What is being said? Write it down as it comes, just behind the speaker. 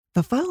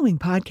The following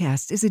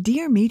podcast is a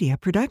Dear Media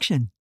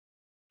production.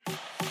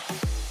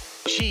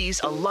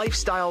 She's a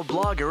lifestyle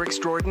blogger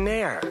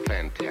extraordinaire.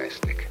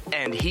 Fantastic.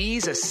 And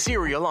he's a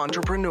serial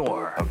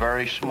entrepreneur. A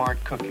very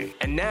smart cookie.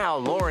 And now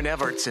Lauren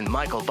Everts and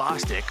Michael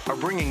Bostic are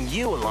bringing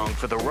you along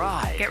for the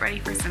ride. Get ready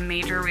for some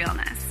major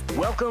realness.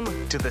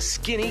 Welcome to the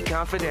Skinny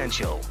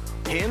Confidential.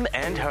 Him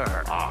and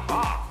her.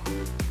 Aha!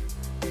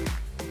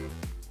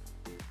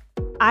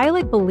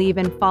 I believe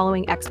in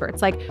following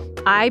experts.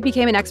 I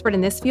became an expert in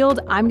this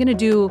field. I'm going to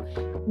do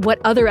what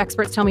other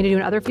experts tell me to do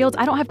in other fields.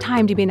 I don't have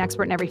time to be an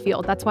expert in every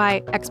field. That's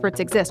why experts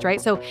exist, right?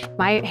 So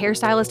my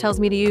hairstylist tells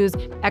me to use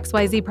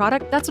XYZ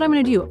product. That's what I'm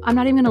going to do. I'm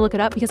not even going to look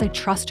it up because I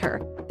trust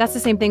her. That's the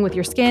same thing with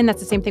your skin.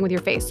 That's the same thing with your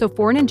face. So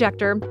for an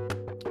injector,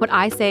 what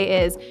I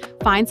say is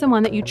find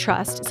someone that you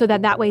trust so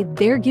that way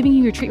they're giving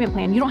you your treatment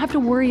plan. You don't have to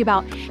worry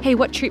about, hey,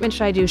 what treatment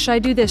should I do? Should I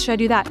do this? Should I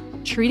do that?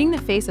 Treating the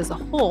face as a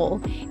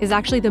whole is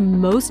actually the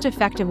most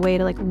effective way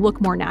to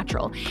look more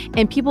natural.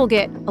 And people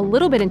get a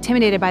little bit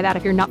intimidated by that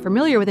if you're not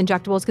familiar with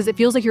injectables because it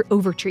feels like you're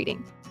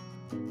over-treating.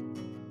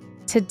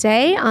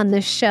 Today on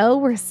the show,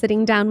 we're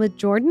sitting down with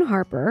Jordan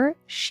Harper.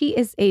 She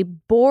is a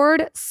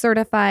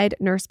board-certified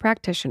nurse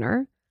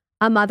practitioner,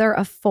 a mother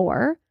of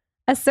 4,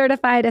 a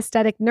certified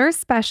aesthetic nurse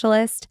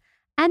specialist,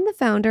 and the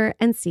founder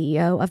and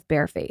CEO of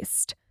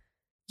Barefaced.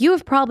 You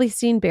have probably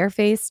seen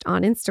Barefaced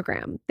on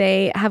Instagram.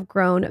 They have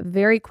grown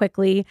very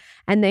quickly,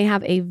 and they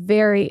have a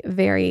very,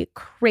 very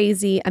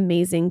crazy,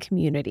 amazing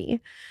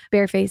community.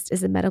 Barefaced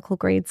is a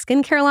medical-grade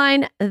skincare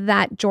line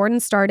that Jordan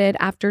started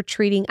after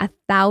treating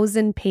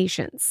 1,000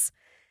 patients.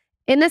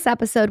 In this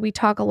episode, we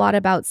talk a lot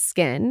about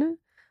skin.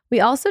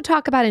 We also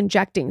talk about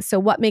injecting, so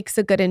what makes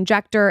a good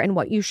injector and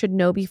what you should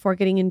know before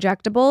getting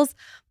injectables.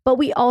 But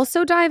we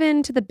also dive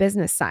into the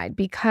business side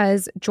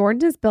because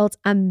Jordan has built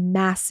a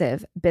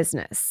massive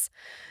business.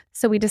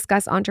 So we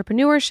discuss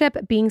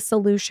entrepreneurship, being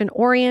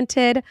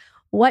solution-oriented,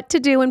 what to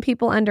do when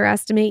people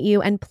underestimate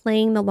you, and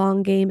playing the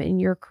long game in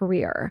your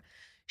career.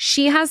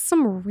 She has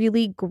some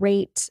really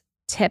great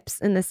tips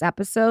in this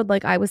episode.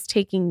 I was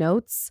taking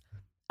notes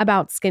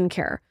about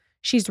skincare.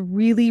 She's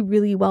really,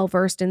 really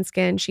well-versed in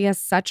skin. She has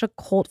such a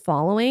cult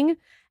following.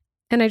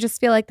 And I just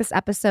feel like this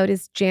episode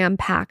is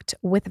jam-packed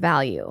with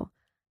value.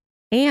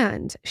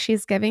 And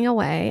she's giving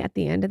away, at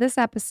the end of this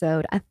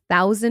episode,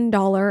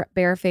 $1,000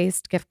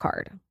 Barefaced gift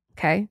card.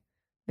 Okay?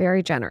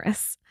 Very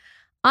generous.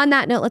 On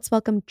that note, let's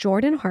welcome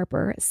Jordan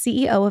Harper,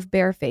 CEO of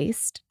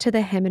Barefaced, to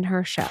the Him and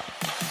Her show.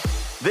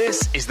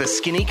 This is the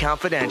Skinny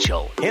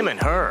Confidential. Him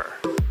and her.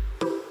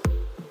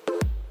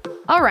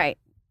 All right.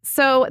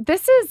 So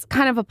this is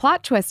kind of a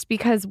plot twist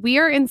because we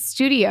are in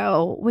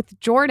studio with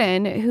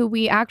Jordan, who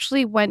we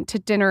actually went to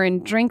dinner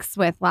and drinks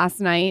with last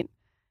night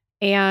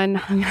and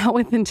hung out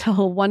with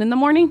until 1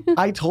 a.m.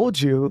 I told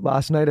you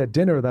last night at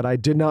dinner that I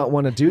did not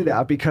want to do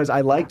that because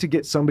I like to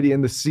get somebody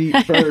in the seat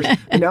first.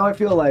 And now I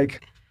feel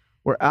like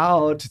we're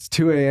out. It's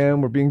 2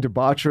 a.m. We're being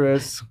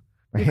debaucherous.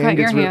 My hand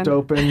gets ripped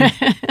open.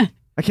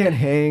 I can't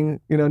hang.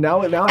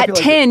 Now I feel At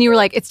 10, you were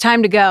like, it's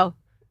time to go.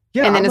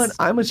 Yeah, and then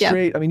I'm a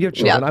straight, you have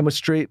children. Yeah. I'm a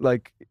straight,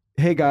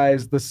 hey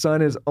guys, the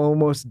sun is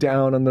almost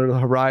down on the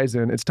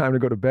horizon. It's time to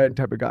go to bed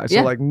type of guy.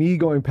 So me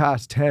going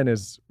past 10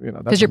 is,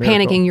 that's because you're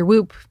panicking, your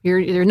whoop,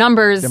 your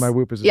numbers. Yeah, my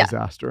whoop is a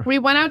disaster. We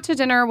went out to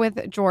dinner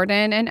with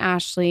Jordan and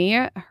Ashley,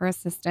 her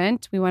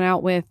assistant. We went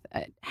out with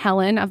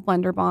Helen of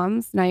Blender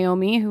Bombs,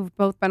 Naomi, who've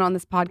both been on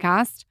this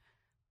podcast,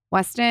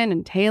 Weston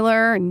and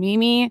Taylor and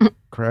Mimi.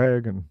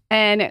 Craig.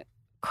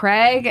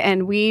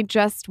 And we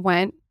just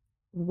went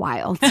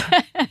wild.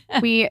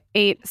 We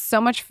ate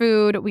so much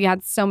food. We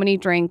had so many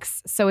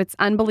drinks. So it's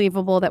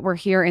unbelievable that we're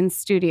here in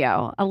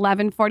studio,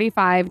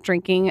 11:45,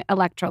 drinking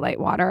electrolyte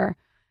water.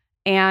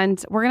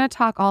 And we're going to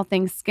talk all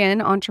things skin,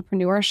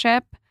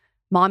 entrepreneurship,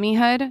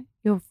 mommyhood.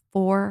 You have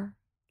 4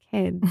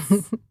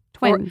 kids,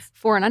 twins.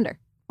 4 and under.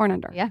 4 and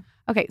under. Yeah.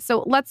 Okay,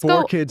 so let's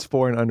 4 kids,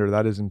 4 and under.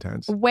 That is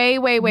intense. Way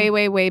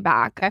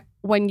back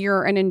when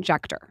you're an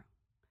injector.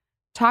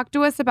 Talk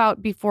to us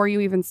about before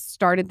you even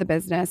started the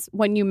business,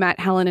 when you met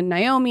Helen and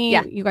Naomi,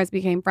 you guys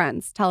became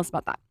friends. Tell us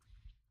about that.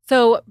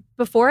 So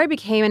before I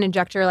became an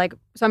injector,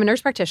 so I'm a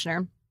nurse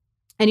practitioner,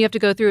 and you have to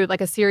go through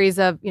a series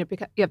of, you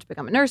have to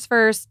become a nurse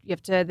first. You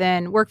have to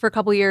then work for a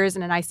couple years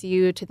in an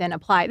ICU to then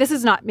apply. This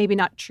is maybe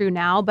not true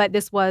now, but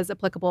this was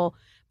applicable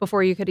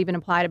before you could even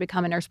apply to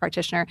become a nurse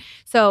practitioner.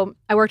 So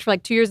I worked for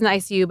 2 years in the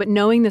ICU, but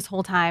knowing this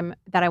whole time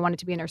that I wanted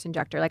to be a nurse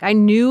injector. I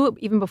knew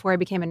even before I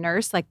became a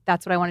nurse,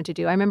 that's what I wanted to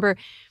do. I remember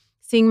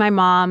seeing my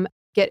mom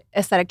get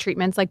aesthetic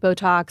treatments like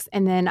Botox,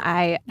 and then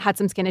I had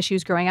some skin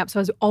issues growing up. So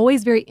I was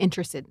always very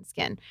interested in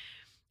skin.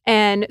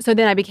 And so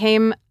then I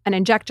became an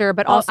injector,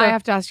 but also I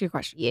have to ask you a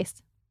question.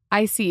 Yes.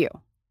 ICU.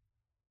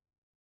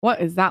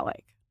 What is that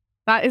like?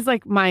 That is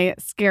my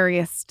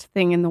scariest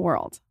thing in the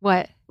world.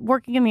 What?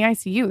 Working in the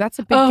ICU. That's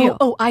a big deal.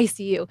 Oh,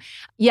 ICU.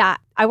 Yeah.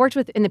 I worked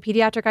in the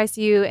pediatric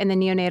ICU and the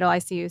neonatal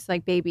ICU. So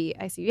baby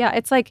ICU. Yeah.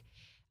 It's I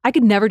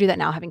could never do that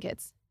now having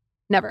kids.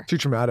 Never. Too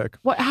traumatic.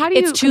 What? How do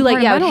you? It's too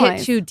late. Yeah, it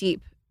hit too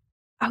deep.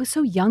 I was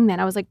so young then.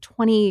 I was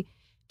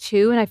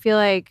 22, and I feel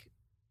like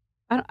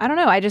I don't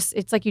know.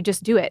 It's like you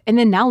just do it. And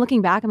then now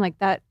looking back, I'm like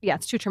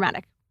it's too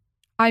traumatic.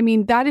 I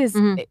mean, that is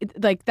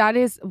that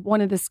is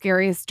one of the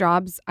scariest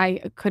jobs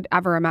I could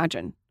ever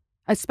imagine,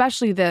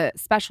 especially the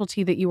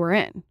specialty that you were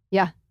in.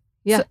 Yeah.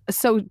 Yeah.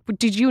 So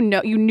did you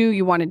know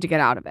you wanted to get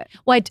out of it?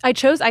 Well, I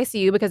chose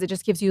ICU because it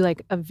just gives you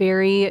like a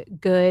very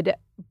good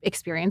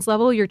experience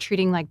level. You're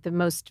treating like the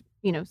most,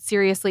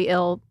 seriously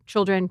ill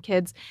children,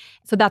 kids.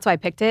 So that's why I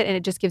picked it. And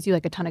it just gives you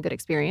like a ton of good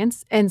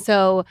experience. And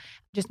so it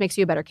just makes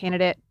you a better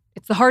candidate.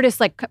 It's the hardest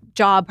like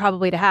job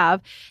probably to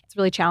have. It's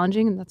really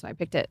challenging, and that's why I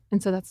picked it.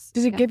 And so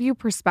does it give you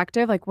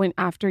perspective like when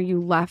after you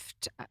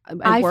left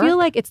I feel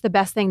like it's the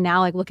best thing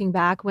now, like looking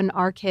back when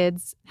our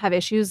kids have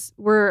issues,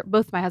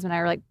 both my husband and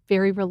I are like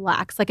very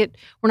relaxed. Like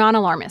we're not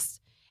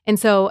alarmists. And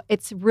so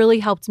it's really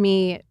helped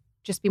me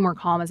just be more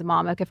calm as a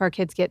mom. Like if our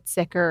kids get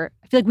sick, or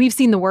I feel like we've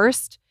seen the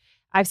worst.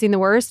 I've seen the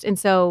worst. And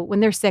so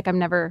when they're sick,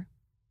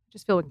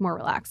 just feel like more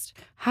relaxed.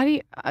 How do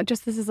you,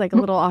 this is like a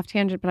little off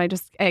tangent, but I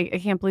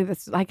can't believe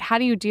this. Like, how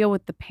do you deal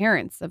with the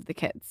parents of the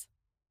kids?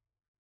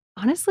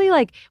 Honestly,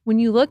 like when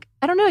you look,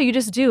 I don't know, you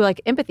just do like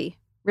empathy,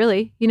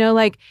 really,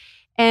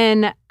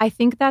 and I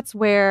think that's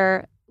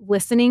where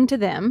listening to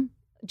them,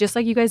 just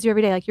like you guys do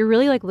every day, like you're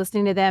really like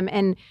listening to them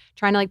and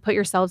trying to like put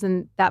yourselves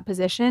in that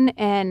position.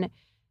 And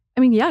I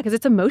mean, yeah, because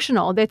it's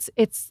emotional.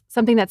 It's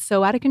something that's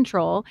so out of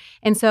control.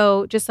 And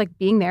so just like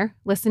being there,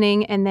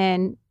 listening, and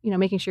then,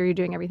 making sure you're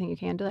doing everything you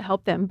can to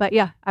help them. But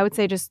yeah, I would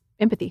say just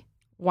empathy.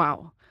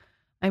 Wow.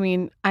 I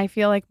mean, I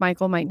feel like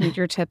Michael might need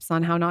your tips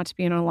on how not to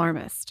be an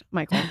alarmist.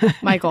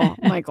 Michael.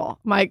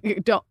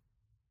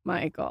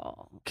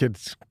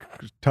 Kids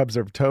tubs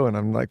their toe, and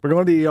I'm like, we're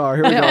going to the ER.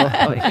 Here we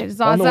go.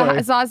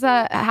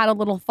 Zaza had a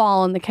little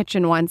fall in the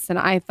kitchen once, and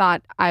I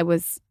thought I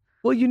was...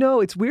 Well,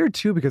 it's weird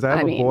too, because I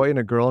have a boy and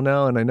a girl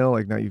now, and I know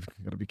like now you've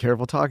got to be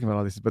careful talking about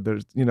all this, but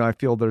there's, I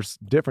feel there's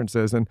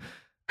differences. And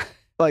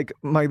like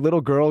my little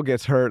girl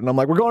gets hurt and I'm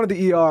like, we're going to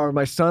the ER.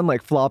 My son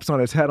like flops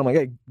on his head. I'm like,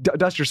 hey,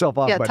 dust yourself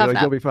off, buddy.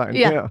 Like, you'll be fine.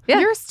 Yeah.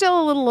 You're still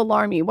a little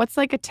alarmy. What's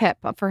like a tip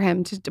for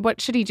him?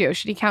 What should he do?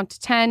 Should he count to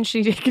 10?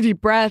 Should he take a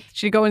deep breath?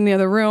 Should he go in the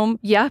other room?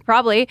 Yeah,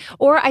 probably.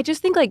 Or I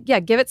just think like,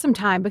 give it some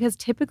time, because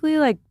typically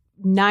like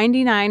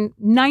 90%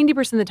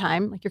 of the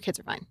time, like your kids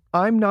are fine.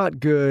 I'm not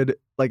good.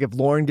 Like if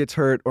Lauren gets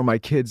hurt or my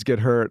kids get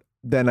hurt,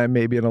 then I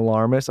may be an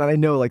alarmist. And I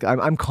know like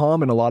I'm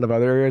calm in a lot of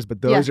other areas,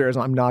 but those areas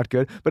I'm not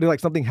good. But if like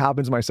something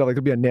happens to myself, like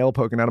there'll be a nail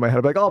poking out of my head,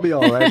 I'm like, I'll be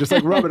all right. Just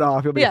like rub it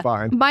off. You'll be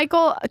fine.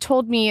 Michael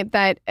told me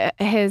that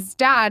his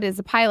dad is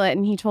a pilot,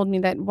 and he told me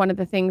that one of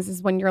the things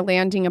is when you're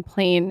landing a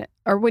plane,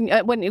 or when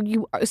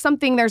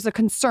there's a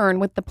concern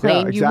with the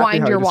plane, exactly, you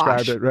wind your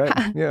watch. It,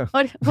 right? Yeah.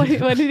 What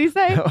did he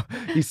say? No,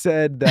 he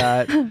said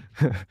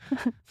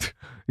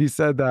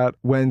that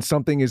when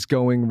something is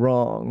going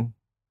wrong,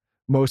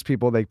 most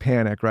people, they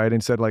panic, right?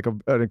 And said like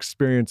an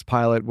experienced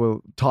pilot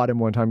taught him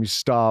one time, you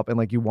stop and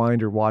like you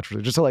wind your watch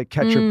just to like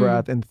catch your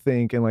breath and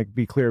think and like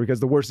be clear, because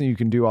the worst thing you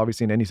can do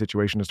obviously in any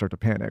situation is start to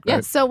panic, right? Yeah,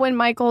 so when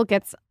Michael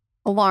gets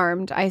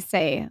alarmed, I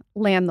say,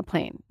 land the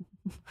plane.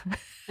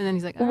 And then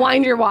he's like,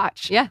 wind your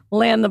watch. Yeah.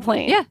 Land the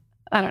plane. Yeah.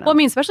 I don't know. Well, I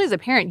mean, especially as a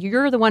parent,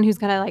 you're the one who's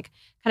gonna like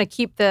kind of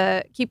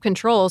keep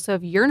control. So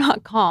if you're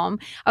not calm,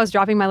 I was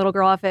dropping my little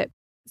girl off at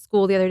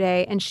school the other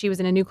day, and she was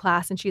in a new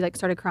class, and she like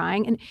started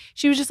crying, and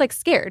she was just like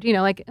scared,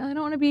 like, I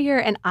don't want to be here.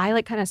 And I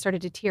like kind of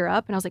started to tear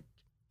up, and I was like,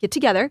 get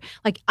together.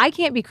 Like, I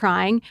can't be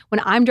crying when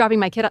I'm dropping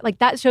my kid up. Like,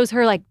 that shows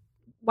her like,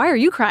 why are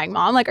you crying,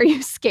 Mom? Like, are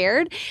you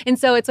scared? And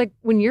so it's like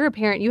when you're a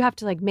parent, you have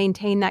to like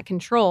maintain that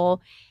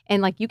control,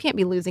 and like you can't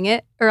be losing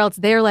it, or else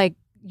they're like,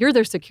 you're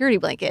their security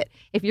blanket.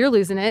 If you're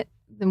losing it,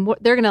 then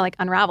they're gonna like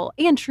unravel.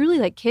 And truly,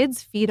 like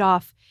kids feed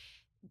off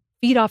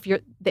the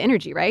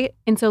energy, right?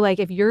 And so like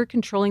if you're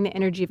controlling the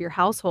energy of your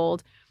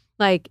household,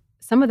 like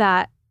some of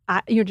that,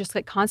 you're just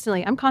like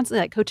I'm constantly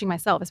like coaching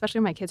myself, especially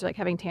when my kids are like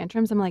having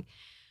tantrums. I'm like,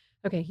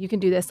 okay, you can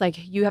do this. Like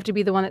you have to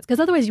be the one because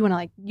otherwise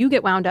you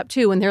get wound up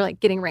too when they're like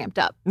getting ramped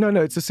up. No,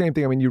 it's the same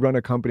thing. I mean, you run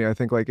a company. I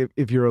think like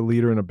if you're a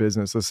leader in a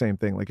business, the same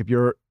thing. Like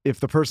if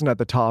the person at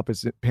the top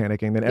is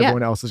panicking, then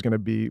everyone else is going to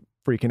be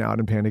freaking out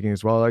and panicking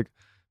as well. Like,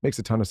 makes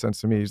a ton of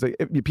sense to me. It's like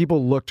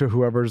people look to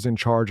whoever's in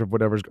charge of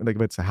whatever's, like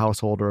if it's a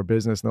household or a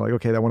business, and they're like,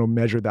 okay, I want to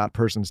measure that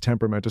person's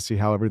temperament to see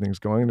how everything's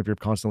going. And if you're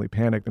constantly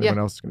panicked, then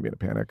everyone else is going to be in a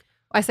panic.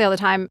 I say all the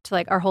time to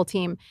like our whole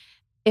team,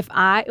 if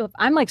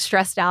I'm like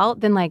stressed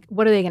out, then like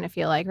what are they going to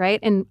feel like, right?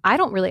 And I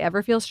don't really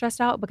ever feel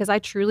stressed out because I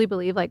truly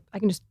believe like I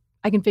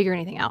can figure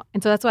anything out.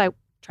 And so that's why I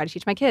try to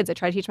teach my kids. I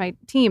try to teach my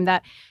team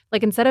that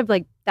like instead of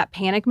like that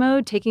panic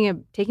mode, taking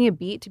a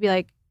beat to be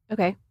like,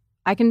 okay,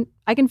 I can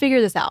figure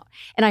this out.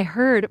 And I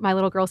heard my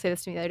little girl say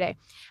this to me the other day.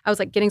 I was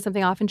like getting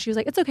something off, and she was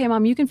like, "It's okay,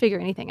 Mom, you can figure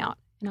anything out."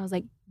 And I was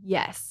like,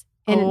 "Yes."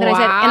 And then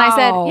I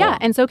said, "Yeah,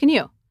 and so can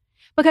you,"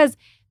 because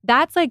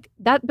that's like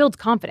that builds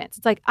confidence.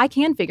 It's like I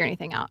can figure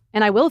anything out,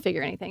 and I will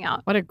figure anything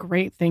out. What a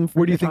great thing for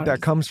Where do you think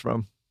that comes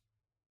from?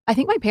 I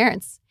think my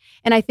parents,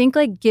 and I think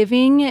like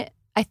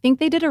I think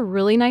they did a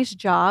really nice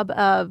job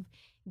of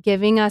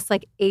giving us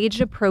like age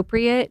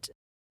appropriate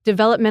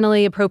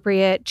developmentally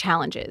appropriate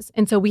challenges.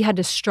 And so we had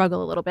to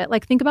struggle a little bit.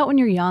 Like think about when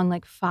you're young,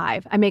 like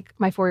 5. I make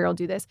my 4-year-old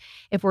do this.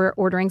 If we're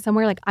ordering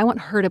somewhere, like I want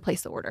her to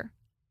place the order.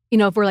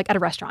 If we're like at a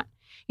restaurant,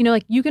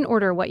 like you can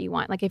order what you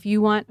want. Like if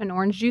you want an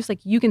orange juice, like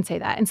you can say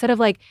that instead of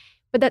like,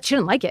 but that she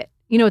didn't like it.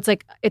 It's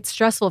like, it's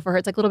stressful for her.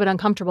 It's like a little bit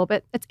uncomfortable,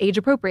 but it's age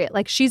appropriate.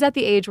 Like she's at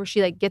the age where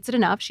she like gets it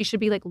enough. She should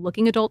be like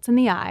looking adults in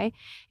the eye.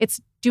 It's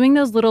doing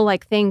those little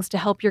like things to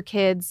help your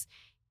kids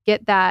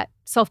get that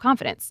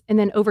self-confidence. And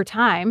then over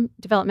time,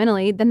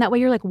 developmentally, then that way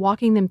you're like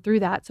walking them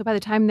through that. So by the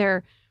time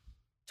they're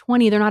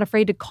 20, they're not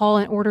afraid to call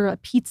and order a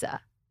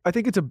pizza. I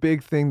think it's a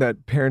big thing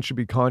that parents should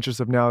be conscious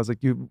of now is like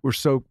we're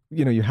so,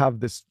 you have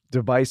this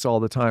device all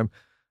the time.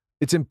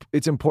 It's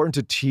important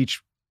to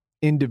teach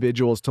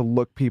individuals to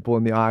look people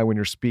in the eye when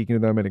you're speaking to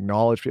them and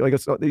acknowledge people.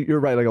 Like you're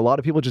right. Like a lot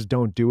of people just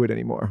don't do it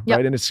anymore. Yep.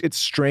 Right. And it's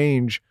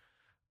strange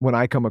when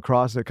I come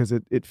across it because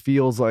it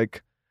feels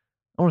like,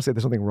 I want to say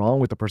there's something wrong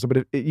with the person,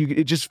 but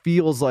it just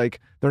feels like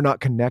they're not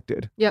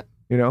connected. Yep.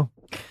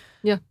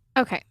 Yeah.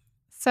 Okay.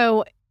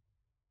 So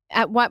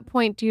at what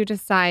point do you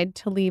decide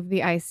to leave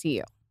the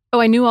ICU? Oh,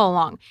 I knew all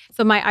along.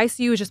 So my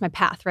ICU was just my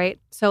path, right?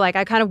 So like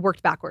I kind of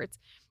worked backwards.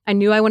 I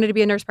knew I wanted to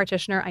be a nurse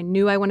practitioner. I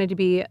knew I wanted to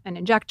be an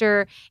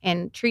injector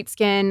and treat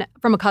skin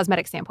from a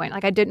cosmetic standpoint.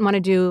 Like I didn't want to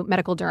do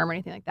medical derm or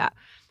anything like that.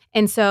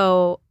 And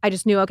so I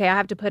just knew, okay, I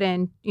have to put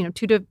in, 2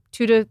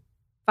 to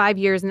 5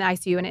 years in the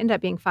ICU, and it ended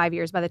up being 5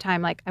 years by the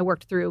time like I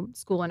worked through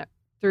school and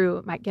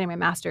through getting my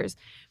master's.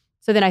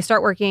 So then I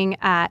start working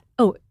at,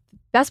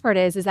 best part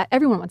is that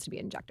everyone wants to be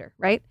an injector,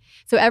 right?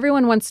 So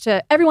everyone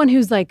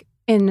who's like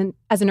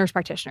as a nurse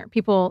practitioner,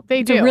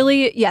 it's a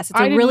really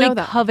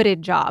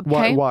coveted job.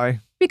 Okay? Why?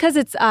 Because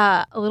it's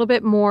a little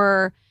bit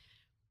more,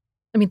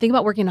 think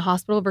about working in a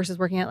hospital versus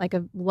working at like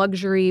a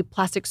luxury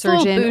plastic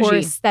surgeon or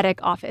aesthetic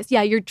office.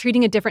 Yeah, you're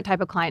treating a different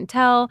type of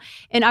clientele.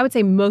 And I would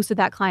say most of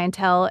that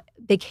clientele,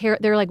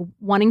 they're like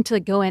wanting to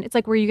like go in. It's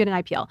like where you get an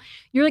IPL.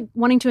 You're like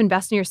wanting to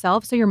invest in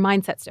yourself, so your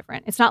mindset's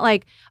different. It's not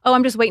like,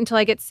 I'm just waiting until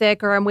I get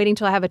sick or I'm waiting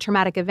until I have a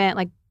traumatic event.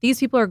 Like these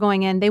people are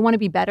going in, they want to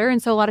be better.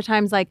 And so a lot of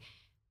times like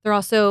they're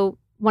also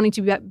wanting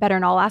to be better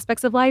in all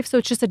aspects of life. So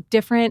it's just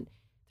they're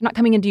not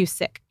coming into you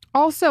sick.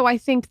 Also, I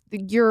think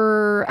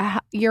you're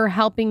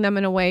helping them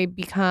in a way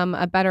become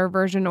a better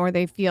version or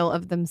they feel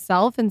of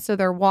themselves. And so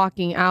they're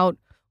walking out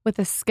with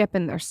a skip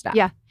in their step.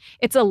 Yeah.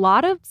 It's a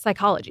lot of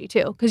psychology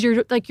too. Cause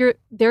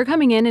they're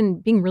coming in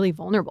and being really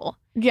vulnerable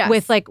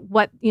with like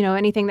what,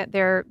 anything that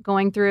they're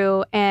going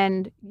through,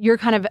 and you're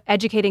kind of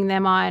educating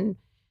them on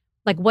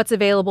like what's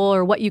available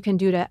or what you can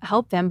do to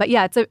help them. But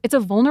yeah, it's a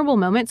vulnerable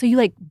moment. So you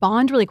like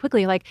bond really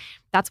quickly. Like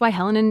that's why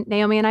Helen and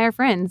Naomi and I are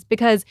friends,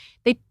 because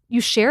you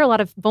share a lot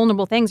of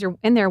vulnerable things. You're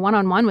in there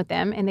one-on-one with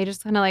them and they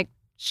just kind of like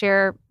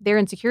share their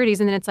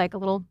insecurities, and then it's like a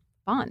little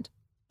bond.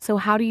 So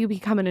how do you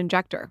become an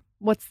injector?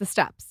 What's the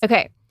steps?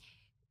 Okay.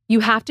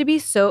 You have to be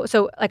so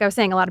like I was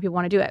saying, a lot of people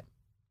want to do it.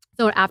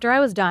 So after I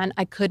was done,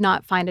 I could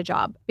not find a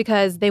job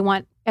because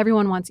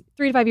everyone wants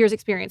 3 to 5 years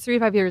experience.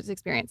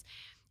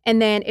 And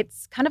then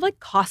it's kind of like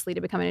costly to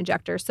become an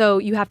injector. So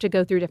you have to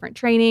go through different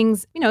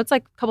trainings. It's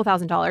like a couple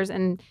 $1,000s.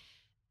 And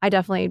I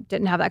definitely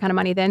didn't have that kind of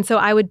money then. So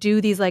I would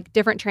do these like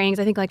different trainings.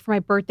 I think like for my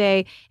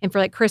birthday and for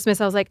like Christmas,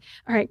 I was like,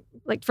 all right,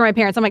 like for my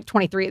parents, I'm like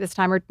 23 at this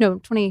time, or no,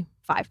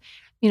 25,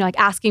 like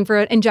asking for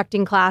an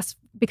injecting class,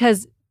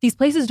 because these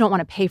places don't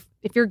want to pay.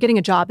 If you're getting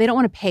a job, they don't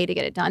want to pay to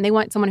get it done. They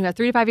want someone who has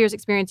 3 to 5 years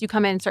experience. You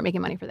come in and start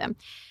making money for them.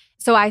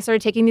 So I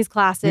started taking these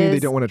classes. Maybe they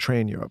don't want to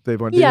train you up.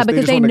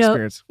 Because they want know.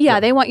 Experience. Yeah,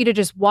 they want you to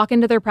just walk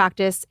into their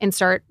practice and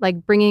start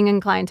like bringing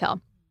in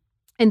clientele.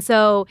 And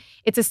so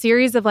it's a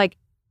series of like,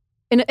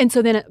 and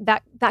so then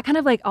that kind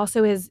of like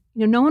also is,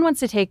 no one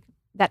wants to take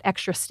that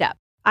extra step.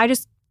 I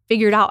just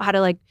figured out how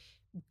to like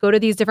go to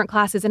these different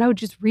classes, and I would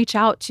just reach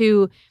out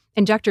to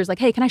injectors like,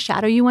 hey, can I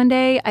shadow you one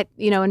day?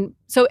 And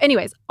so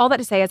anyways, all that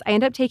to say is I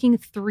ended up taking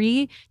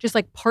 3 just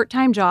like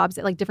part-time jobs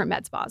at like different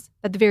med spas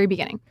at the very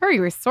beginning. Very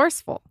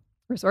resourceful.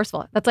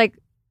 That's like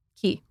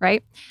key,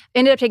 right?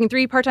 Ended up taking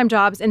 3 part-time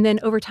jobs, and then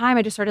over time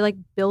I just started like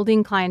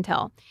building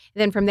clientele.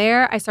 And then from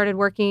there I started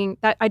working.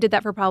 I did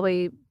that for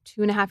probably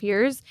 2.5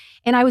 years,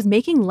 and I was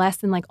making less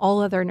than like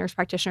all other nurse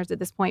practitioners at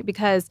this point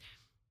because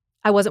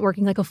I wasn't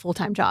working like a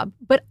full-time job.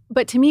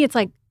 But to me it's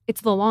like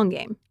it's the long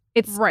game.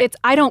 It's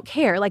I don't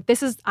care. Like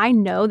I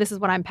know this is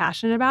what I'm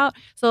passionate about.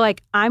 So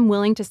like I'm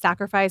willing to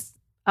sacrifice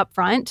up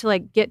front to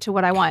like get to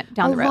what I want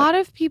down the road. A lot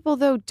of people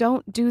though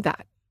don't do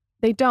that.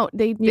 They don't.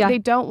 They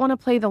don't want to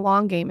play the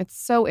long game. It's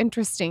so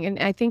interesting. And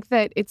I think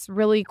that it's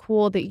really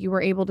cool that you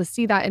were able to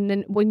see that. And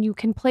then when you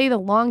can play the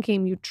long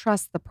game, you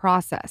trust the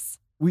process.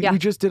 We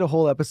just did a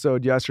whole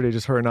episode yesterday,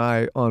 just her and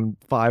I, on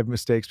 5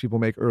 mistakes people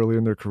make early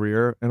in their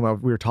career. And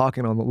we were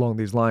talking along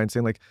these lines,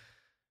 saying like,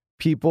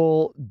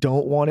 people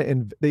don't want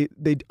to,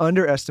 they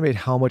underestimate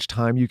how much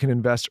time you can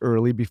invest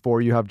early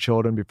before you have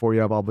children, before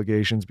you have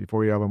obligations,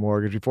 before you have a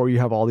mortgage, before you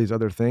have all these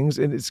other things.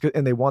 And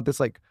they want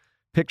this like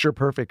picture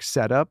perfect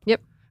setup.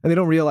 Yep. And they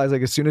don't realize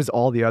like as soon as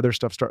all the other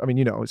stuff starts,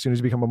 as soon as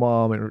you become a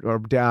mom or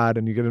dad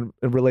and you get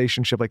a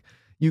relationship, like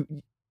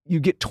you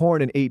get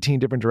torn in 18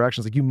 different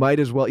directions. Like you might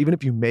as well, even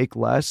if you make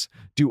less,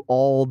 do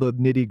all the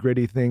nitty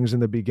gritty things in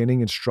the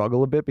beginning and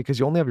struggle a bit because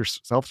you only have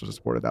yourself to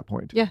support at that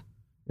point. Yeah.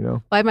 You know?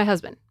 Well, I have my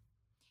husband,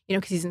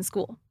 because he's in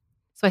school.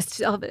 So I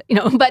still have it,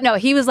 but no,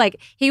 he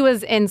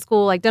was in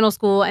school, like dental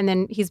school. And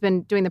then he's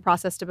been doing the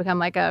process to become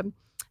like a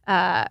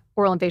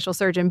oral and facial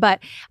surgeon.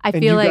 But I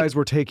feel like you guys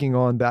were taking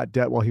on that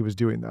debt while he was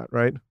doing that,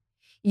 right?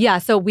 Yeah.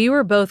 So we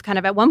were both kind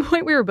of, at one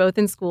point we were both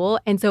in school.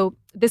 And so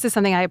this is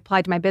something I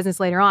applied to my business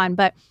later on.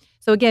 But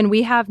so again,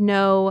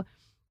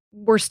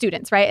 we're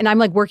students, right? And I'm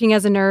like working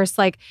as a nurse,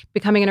 like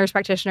becoming a nurse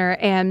practitioner.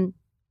 And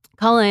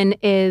Cullen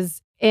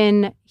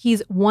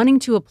he's wanting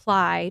to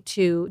apply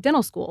to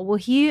dental school. Well,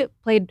 he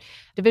played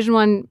Division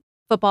I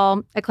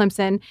football at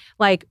Clemson.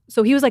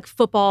 So he was like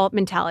football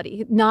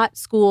mentality, not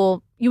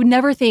school. You would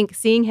never think,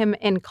 seeing him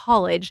in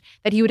college,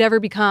 that he would ever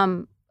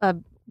become a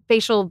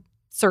facial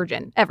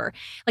surgeon ever.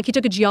 Like he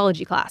took a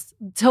geology class,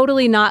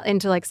 totally not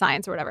into like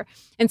science or whatever.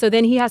 And so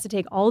then he has to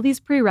take all these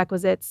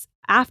prerequisites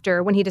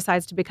after when he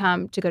decides to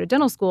go to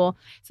dental school.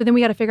 So then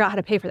we got to figure out how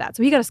to pay for that.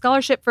 So he got a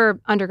scholarship for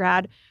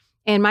undergrad,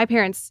 and my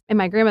parents and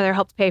my grandmother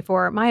helped pay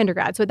for my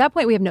undergrad. So at that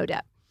point we have no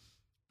debt.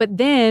 But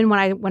then when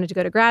I wanted to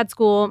go to grad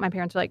school, my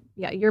parents were like,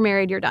 yeah, you're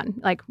married, you're done.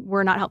 Like,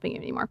 we're not helping you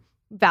anymore.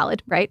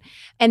 Valid, right?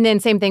 And then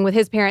same thing with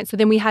his parents. So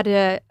then we had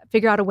to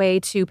figure out a way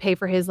to pay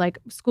for his like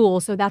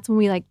school. So that's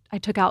when I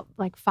took out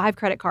like 5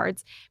 credit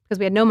cards because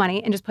we had no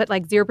money and just put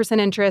like 0%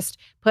 interest,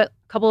 put a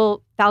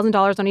couple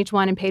 $1,000s on each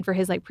one and paid for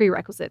his like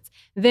prerequisites.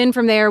 Then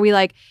from there,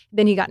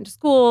 then he got into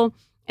school,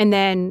 and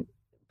then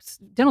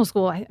dental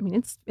school, I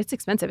mean, it's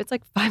expensive. It's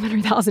like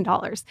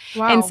 $500,000.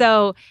 Wow. And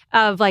so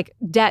of like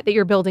debt that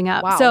you're building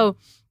up. Wow. So,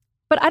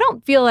 but I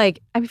feel like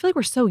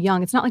we're so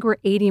young. It's not like we're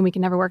 80 and we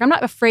can never work. I'm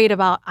not afraid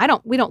about,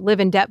 we don't live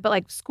in debt, but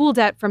like school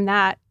debt from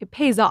that, it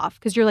pays off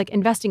because you're like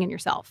investing in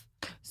yourself.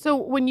 So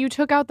when you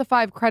took out the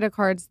 5 credit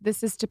cards,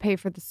 this is to pay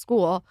for the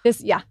school.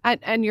 Yeah.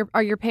 And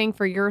are you paying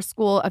for your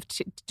school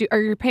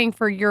are you paying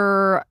for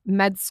your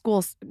med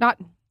schools? Not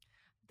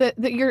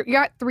you're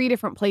at 3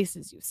 different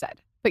places, you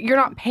said, but you're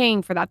not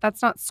paying for that.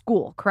 That's not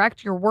school,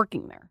 correct? You're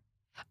working there.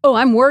 Oh,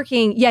 I'm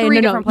working. Yeah, 3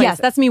 no. different places. Yes,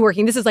 that's me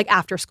working. This is like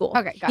after school.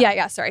 Okay, got it.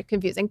 Yeah, sorry,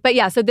 confusing. But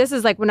yeah, so this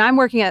is like when I'm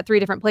working at 3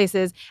 different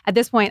places, at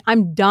this point,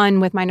 I'm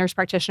done with my nurse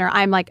practitioner.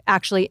 I'm like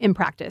actually in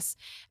practice.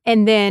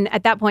 And then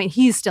at that point,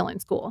 he's still in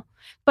school.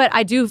 But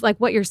I do like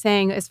what you're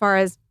saying as far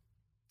as,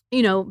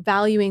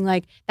 valuing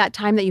like that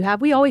time that you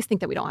have. We always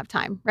think that we don't have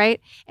time, right?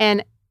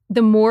 And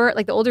the more,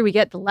 like the older we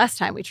get, the less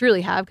time we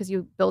truly have because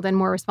you build in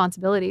more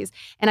responsibilities.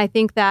 And I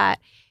think that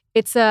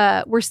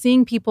we're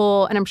seeing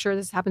people, and I'm sure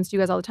this happens to you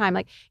guys all the time,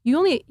 like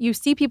you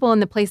see people in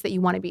the place that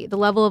you want to be, the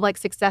level of like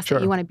success that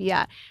you want to be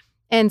at.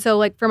 And so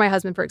like for my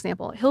husband, for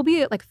example, he'll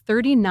be like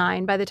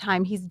 39 by the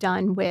time he's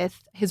done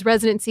with his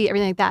residency,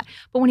 everything like that.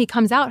 But when he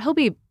comes out, he'll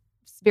be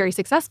very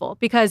successful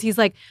because he's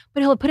like,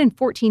 but he'll put in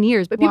 14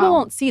 years, but people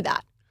won't see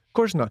that. Of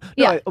course not.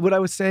 Yeah. No, what I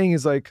was saying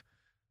is like,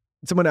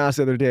 someone asked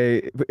the other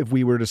day if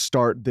we were to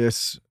start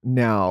this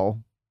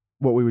now,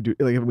 what we would do,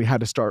 like if we had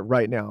to start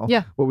right now.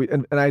 Yeah.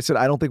 And I said,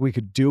 I don't think we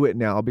could do it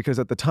now because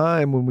at the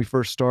time when we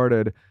first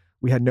started,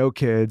 we had no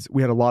kids.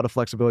 We had a lot of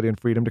flexibility and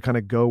freedom to kind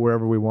of go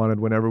wherever we wanted,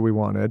 whenever we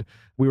wanted.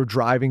 We were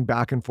driving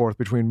back and forth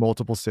between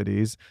multiple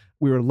cities.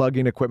 We were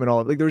lugging equipment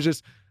like there was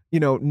just,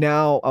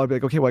 now I would be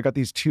like, okay, well, I got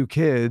these 2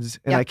 kids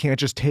and I can't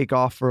just take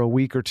off for a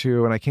week or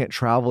 2 and I can't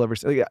travel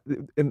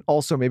and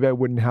also maybe I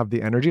wouldn't have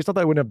the energy. It's not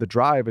that I wouldn't have the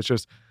drive. It's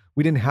just,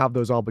 we didn't have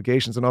those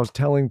obligations. And I was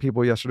telling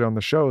people yesterday on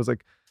the show, is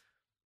like,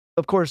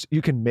 of course,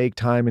 you can make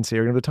time and say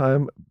you're going to have the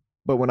time.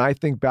 But when I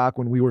think back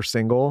when we were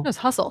single, it was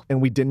hustle.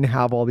 And we didn't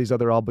have all these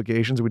other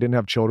obligations, we didn't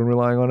have children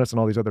relying on us and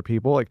all these other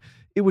people, like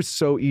it was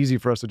so easy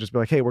for us to just be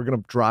like, hey, we're going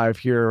to drive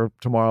here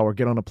tomorrow or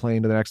get on a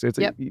plane to the next day. It's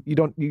like,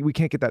 we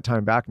can't get that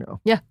time back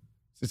now. Yeah.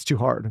 It's too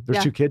hard.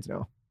 There's 2 kids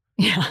now.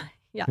 Yeah.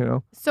 Yeah.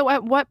 So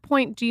at what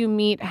point do you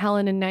meet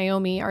Helen and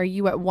Naomi? Are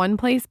you at one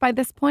place by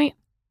this point?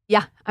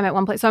 Yeah, I'm at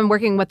one place. So I'm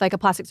working with like a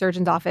plastic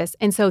surgeon's office.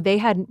 And so they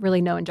had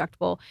really no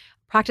injectable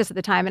practice at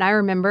the time. And I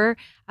remember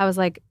I was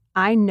like,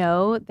 I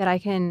know that I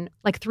can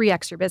like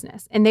 3x your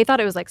business. And they thought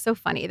it was like so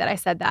funny that I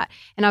said that.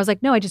 And I was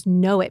like, no, I just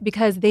know it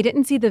because they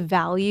didn't see the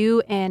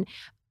value. And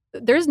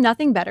there's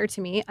nothing better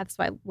to me. That's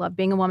why I love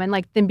being a woman,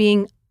 like than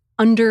being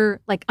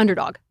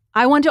underdog.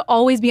 I want to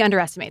always be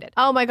underestimated.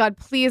 Oh my God,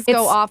 please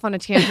go off on a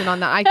tangent on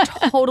that. I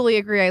totally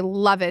agree. I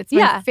love it. It's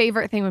my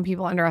favorite thing when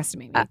people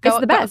underestimate me. It's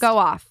the best. Go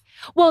off.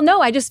 Well,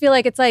 no, I just feel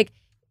like it's like,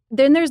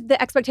 then there's the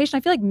expectation.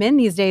 I feel like men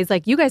these days,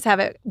 like you guys have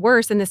it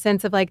worse in the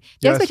sense of like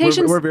the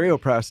expectations. We're very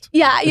oppressed.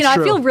 Yeah, I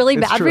feel really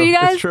bad for you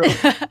guys.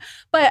 It's true.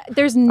 But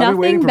there's nothing I've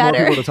been waiting for better.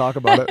 more people to talk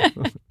about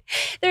it.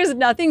 There's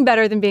nothing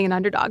better than being an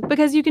underdog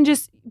because you can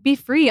just be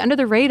free under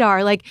the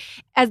radar. Like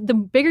as the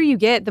bigger you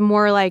get, the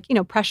more like,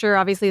 pressure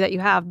obviously that you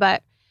have.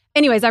 But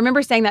anyways, I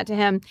remember saying that to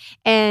him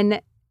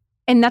and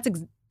that's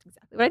exactly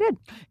what I did.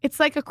 It's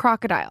like a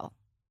crocodile.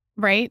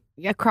 Right?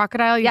 A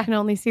crocodile, you can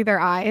only see their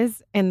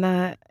eyes in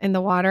the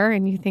water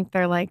and you think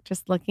they're like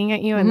just looking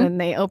at you and then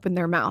they open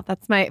their mouth.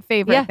 That's my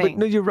favorite thing.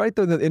 But no, you're right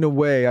though, in a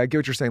way. I get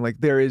what you're saying. Like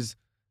there is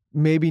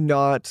maybe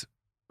not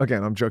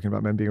again, I'm joking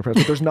about men being oppressed,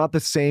 but there's not the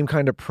same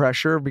kind of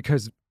pressure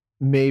because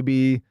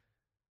maybe,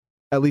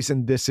 at least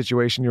in this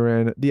situation you're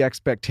in, the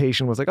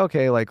expectation was like,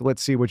 okay, like,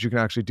 let's see what you can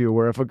actually do.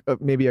 Where if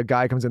maybe a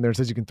guy comes in there and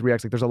says you can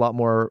 3X, like there's a lot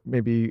more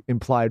maybe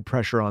implied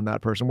pressure on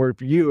that person. Where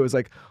for you, it was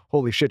like,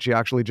 holy shit, she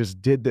actually just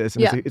did this.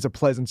 And it's a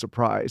pleasant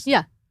surprise.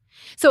 Yeah.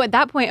 So at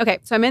that point, okay,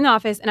 so I'm in the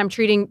office and I'm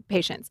treating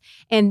patients.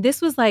 And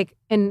this was like,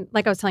 and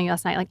like I was telling you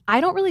last night, like,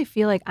 I don't really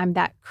feel like I'm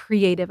that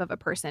creative of a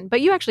person, but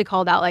you actually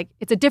called out like,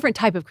 it's a different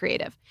type of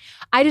creative.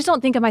 I just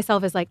don't think of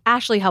myself as like,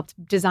 Ashley helped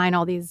design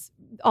all this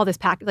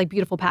like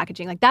beautiful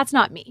packaging. Like that's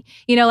not me,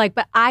 like,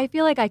 but I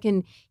feel like I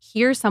can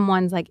hear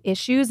someone's like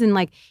issues and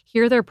like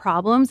hear their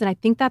problems. And I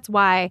think that's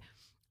why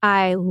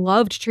I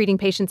loved treating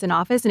patients in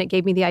office. And it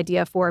gave me the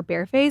idea for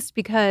Barefaced,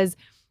 because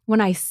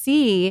when I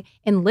see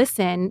and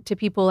listen to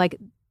people, like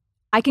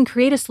I can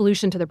create a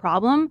solution to the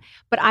problem,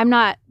 but I'm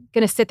not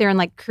going to sit there and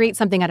like create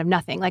something out of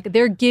nothing. Like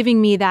they're giving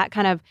me that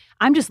kind of,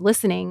 I'm just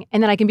listening,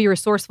 and then I can be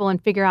resourceful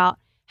and figure out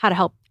how to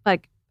help,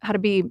 like how to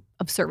be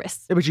of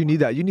service. Yeah, but you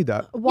need that. You need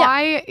that.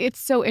 Why it's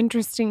so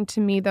interesting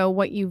to me, though,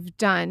 what you've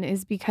done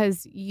is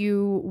because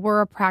you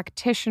were a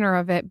practitioner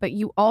of it, but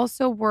you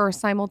also were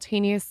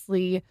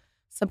simultaneously,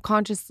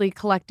 subconsciously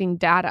collecting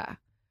data.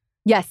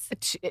 Yes.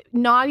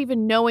 Not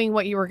even knowing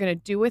what you were going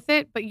to do with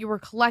it, but you were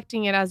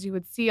collecting it as you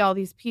would see all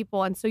these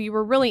people. And so you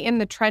were really in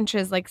the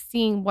trenches, like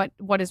seeing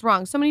what is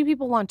wrong. So many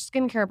people launch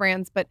skincare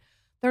brands, but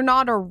they're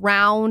not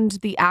around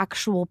the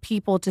actual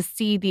people to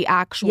see the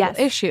actual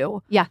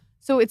issue. Yeah.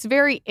 So it's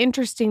very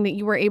interesting that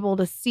you were able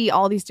to see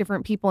all these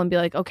different people and be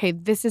like, okay,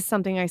 this is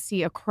something I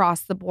see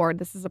across the board.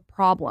 This is a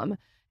problem.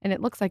 And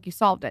it looks like you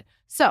solved it.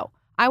 So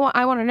I want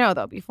to know,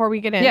 though, before we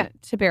get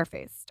into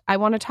Barefaced, I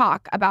want to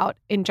talk about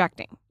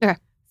injecting. Okay.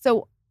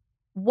 So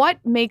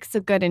what makes a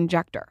good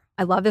injector?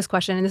 I love this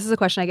question. And this is a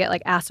question I get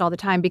like asked all the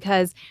time,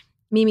 because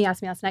Mimi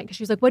asked me last night, because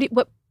she was like, what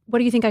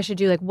do you think I should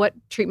do? Like what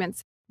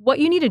treatments? What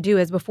you need to do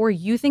is, before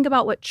you think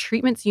about what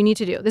treatments you need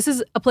to do, this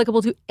is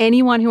applicable to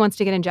anyone who wants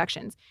to get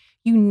injections.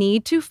 You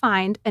need to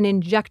find an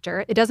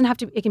injector. It doesn't have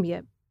to, it can be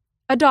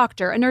a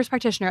doctor, a nurse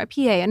practitioner, a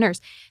PA, a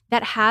nurse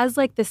that has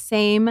like the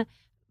same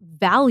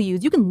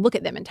values. You can look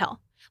at them and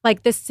tell,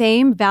 like the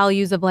same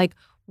values of like,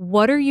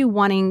 what are you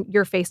wanting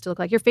your face to look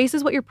like? Your face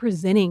is what you're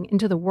presenting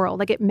into the world.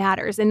 Like it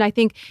matters. And I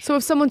think, so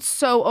if someone's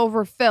so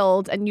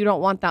overfilled and you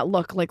don't want that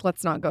look, like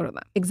let's not go to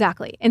them.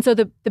 Exactly. And so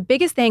the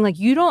biggest thing, like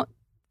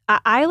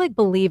I like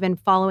believe in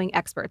following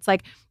experts.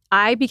 Like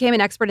I became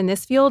an expert in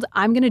this field.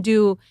 I'm going to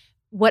do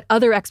what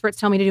other experts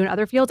tell me to do in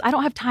other fields. I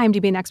don't have time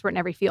to be an expert in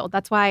every field.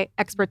 That's why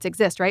experts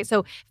exist, right?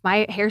 So if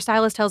my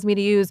hairstylist tells me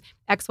to use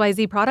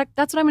XYZ product,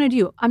 that's what I'm going to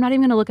do. I'm not even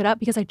going to look it up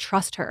because I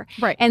trust her.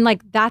 Right. And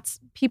like that's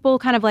people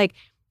kind of like,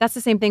 that's the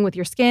same thing with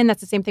your skin.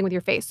 That's the same thing with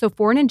your face. So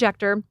for an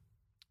injector,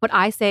 what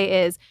I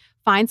say is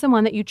find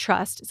someone that you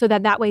trust so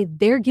that way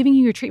they're giving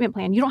you your treatment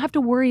plan. You don't have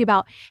to worry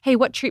about, hey,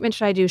 what treatment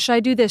should I do? Should I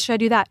do this? Should I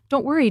do that?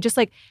 Don't worry. Just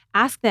like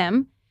ask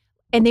them,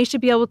 and they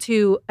should be able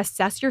to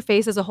assess your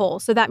face as a whole.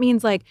 So that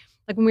means like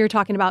when we were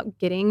talking about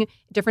getting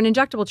different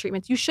injectable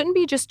treatments, you shouldn't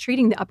be just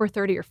treating the upper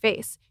third of your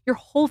face. Your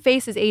whole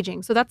face is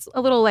aging. So that's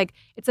a little like,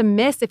 it's a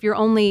miss if you're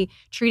only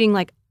treating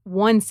like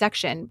one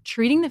section.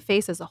 Treating the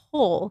face as a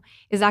whole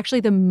is actually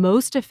the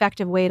most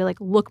effective way to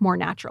like look more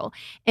natural.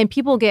 And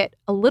people get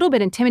a little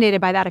bit intimidated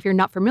by that if you're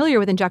not familiar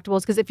with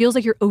injectables, because it feels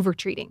like you're over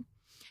treating.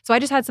 So I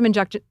just had some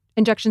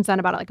injections done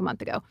about like a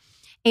month ago,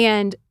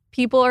 and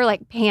people are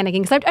like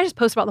panicking because I just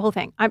post about the whole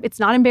thing. It's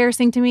not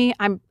embarrassing to me.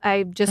 I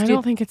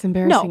don't think it's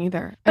embarrassing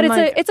either. But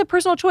it's a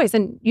personal choice,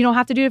 and you don't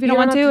have to do it if you don't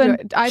want to.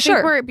 And I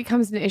think where it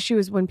becomes an issue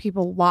is when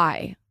people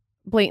lie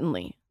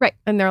blatantly, right?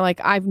 And they're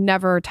like, "I've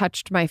never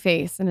touched my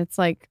face," and it's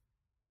like,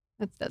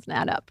 that doesn't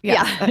add up.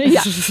 Yeah.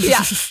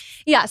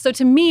 Yeah. So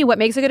to me, what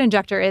makes a good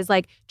injector is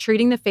like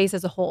treating the face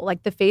as a whole.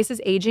 Like the face is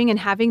aging, and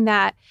having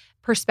that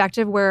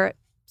perspective where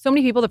so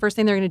many people, the first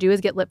thing they're going to do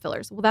is get lip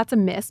fillers. Well, that's a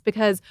miss,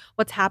 because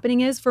what's happening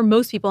is for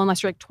most people,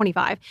 unless you're like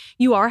 25,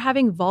 you are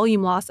having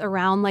volume loss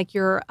around like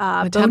your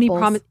bony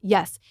prominence.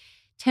 Yes.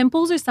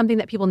 Temples are something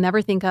that people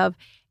never think of.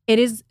 It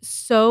is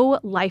so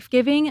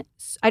life-giving.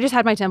 I just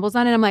had my temples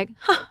done and I'm like,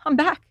 I'm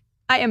back.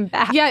 I am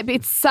back. Yeah,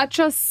 it's such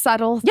a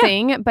subtle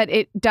thing, but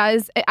it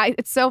does.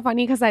 It's so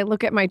funny because I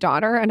look at my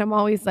daughter and I'm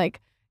always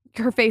like,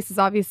 her face is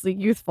obviously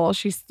youthful.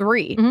 She's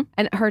 3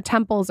 and her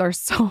temples are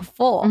so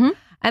full. Mm-hmm.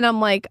 And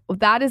I'm like,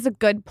 that is a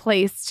good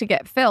place to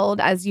get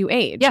filled as you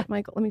age. Yeah.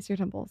 Michael, let me see your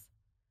temples.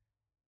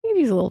 You can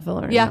use a little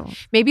filler. Yeah.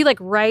 Maybe like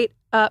right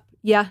up.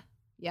 Yeah.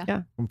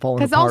 I'm falling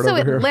because apart also over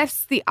it here.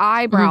 lifts the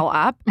eyebrow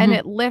up and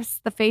it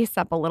lifts the face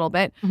up a little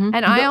bit.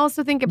 And I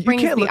also think it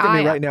brings the eye up. You can't look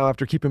at me right now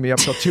after keeping me up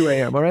till 2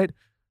 a.m., all right?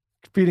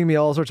 Feeding me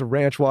all sorts of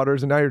ranch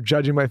waters, and now you're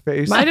judging my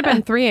face. Might have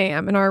been 3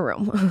 a.m. in our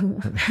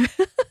room.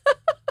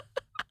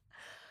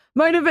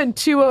 Might have been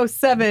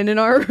 2:07 in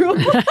our room.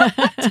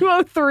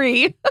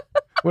 2:03.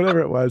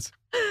 Whatever it was.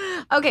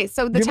 Okay,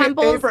 so the Give me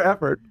temples. A for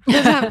effort.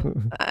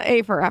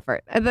 A for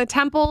effort. The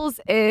temples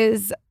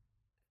is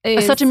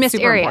such a missed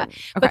area. Okay.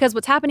 Because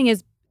what's happening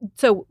is,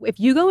 so if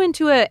you go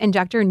into an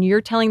injector and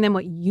you're telling them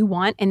what you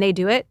want and they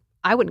do it,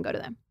 I wouldn't go to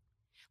them.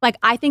 Like,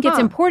 I think it's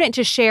important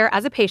to share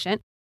as a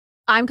patient.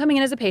 I'm coming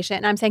in as a patient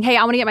and I'm saying, hey,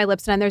 I want to get my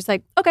lips done. There's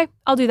like, okay,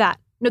 I'll do that.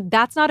 No,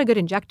 that's not a good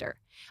injector.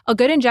 A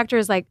good injector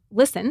is like,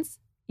 listens,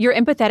 you're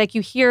empathetic,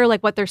 you hear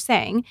like what they're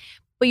saying,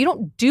 but you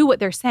don't do what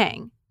they're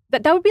saying.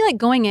 That would be like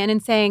going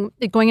into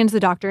the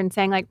doctor and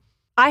saying like,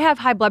 I have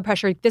high blood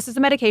pressure. This is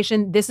the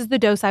medication. This is the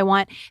dose I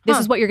want. This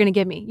is what you're going to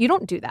give me. You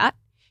don't do that.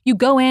 You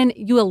go in,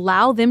 you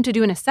allow them to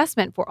do an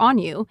assessment on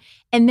you,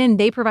 and then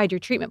they provide your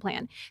treatment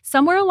plan.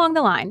 Somewhere along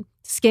the line,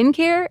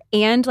 skincare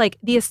and like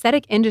the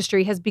aesthetic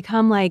industry has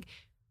become like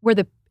where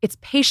it's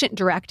patient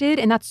directed,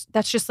 and that's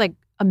just like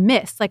a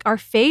miss. Like our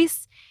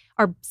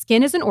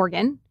skin is an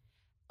organ.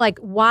 Like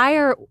why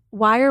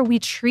are we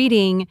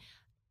treating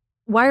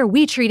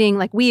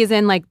like we as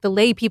in like the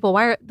lay people?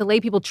 Why are the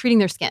lay people treating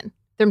their skin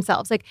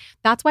themselves? Like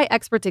that's why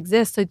experts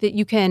exist, so that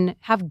you can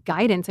have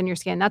guidance in your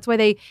skin. That's why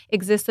they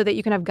exist, so that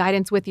you can have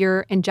guidance with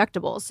your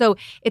injectables. So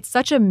it's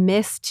such a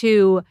miss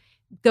to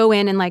go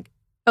in and like,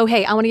 oh,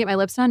 hey, I want to get my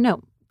lips done.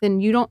 No,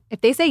 then you don't.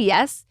 If they say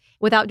yes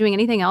without doing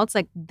anything else,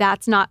 like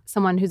that's not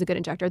someone who's a good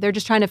injector. They're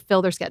just trying to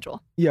fill their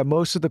schedule. Yeah,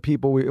 most of the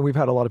people, we've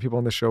had a lot of people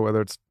on the show,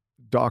 whether it's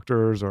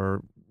doctors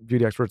or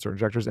beauty experts or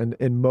injectors, and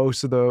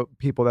most of the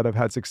people that have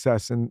had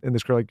success in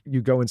this career, like you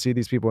go and see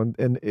these people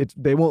and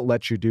they won't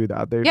let you do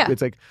that.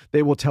 It's like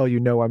they will tell you,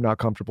 no, I'm not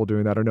comfortable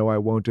doing that, or no, I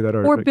won't do that.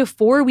 Or like,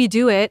 before we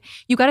do it,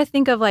 you got to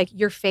think of like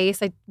your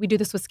face. Like we do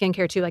this with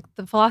skincare too. Like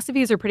the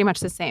philosophies are pretty much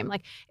the same.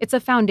 Like it's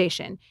a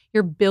foundation.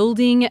 You're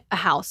building a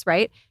house,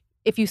 right?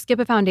 If you skip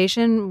a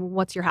foundation,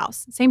 what's your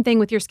house? Same thing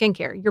with your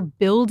skincare. You're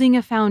building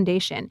a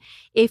foundation.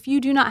 If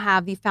you do not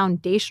have the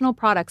foundational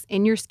products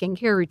in your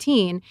skincare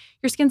routine,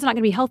 your skin's not going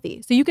to be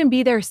healthy. So you can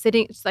be there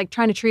sitting, just like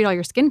trying to treat all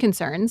your skin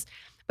concerns.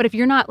 But if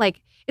you're not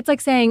like, it's like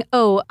saying,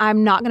 oh,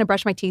 I'm not going to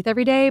brush my teeth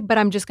every day, but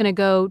I'm just going to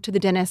go to the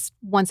dentist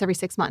once every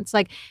 6 months.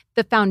 Like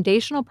the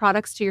foundational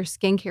products to your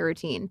skincare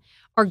routine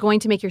are going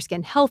to make your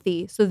skin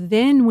healthy. So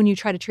then when you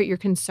try to treat your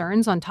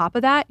concerns on top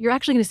of that, you're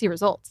actually going to see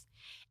results.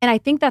 And I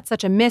think that's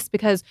such a miss,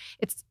 because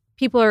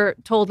people are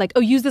told like, oh,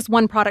 use this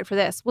one product for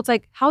this. Well, it's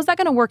like, how is that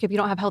going to work if you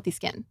don't have healthy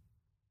skin?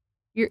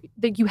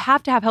 You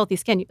have to have healthy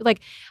skin. Like,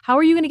 how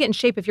are you going to get in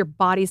shape if your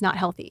body's not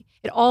healthy?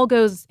 It all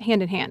goes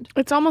hand in hand.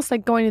 It's almost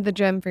like going to the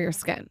gym for your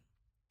skin.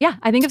 Yeah,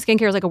 I think of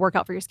skincare as like a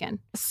workout for your skin,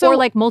 or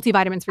like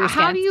multivitamins for your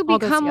skin. How do you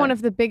become one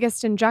of the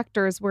biggest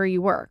injectors where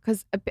you work?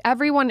 Because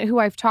everyone who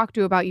I've talked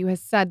to about you has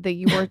said that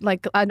you were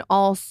like an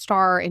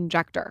all-star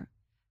injector.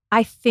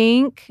 I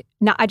think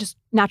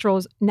natural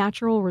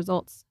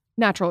results.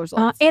 Natural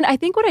results. And I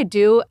think what I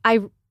do, I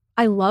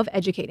love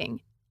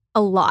educating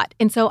a lot.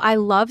 And so I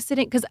love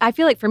sitting, because I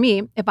feel like for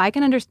me, if I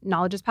can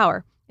knowledge is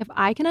power. If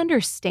I can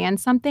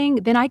understand something,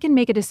 then I can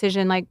make a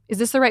decision like, is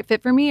this the right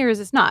fit for me or is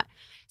this not?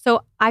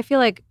 So I feel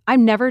like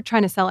I'm never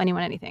trying to sell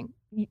anyone anything.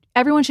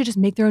 Everyone should just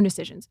make their own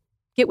decisions.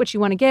 Get what you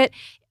want to get.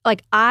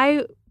 Like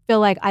I feel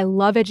like I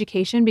love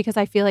education because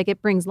I feel like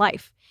it brings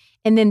life.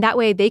 And then that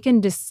way they can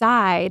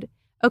decide,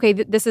 okay,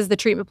 this is the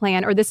treatment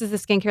plan, or this is the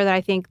skincare that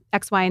I think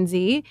X, Y, and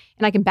Z,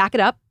 and I can back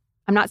it up.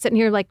 I'm not sitting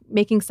here like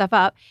making stuff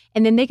up.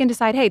 And then they can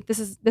decide, hey, this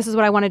is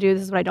what I want to do.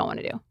 This is what I don't want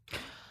to do.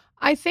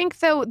 I think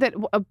though that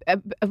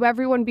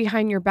everyone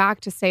behind your back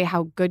to say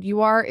how good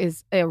you are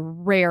is a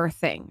rare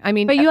thing. I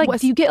mean, but you like,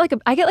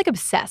 I get like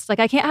obsessed. Like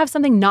I can't have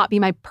something not be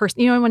my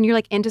person. You know, when you're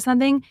like into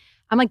something,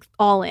 I'm like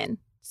all in.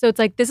 So it's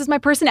like, this is my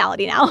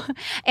personality now.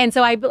 And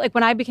so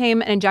when I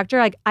became an injector,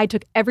 like I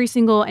took every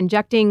single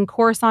injecting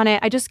course on it.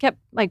 I just kept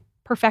like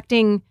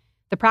perfecting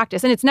the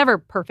practice, and it's never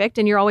perfect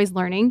and you're always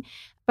learning.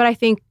 But I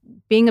think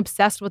being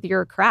obsessed with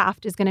your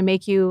craft is going to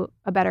make you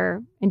a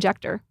better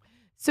injector.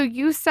 So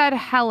you said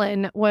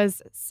Helen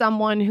was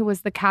someone who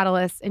was the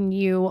catalyst in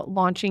you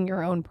launching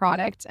your own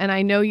product. And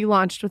I know you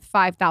launched with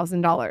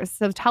 $5,000.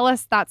 So tell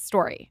us that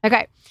story.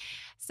 Okay.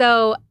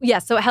 So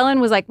so Helen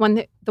was like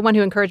the one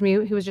who encouraged me,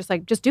 who was just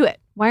like, just do it.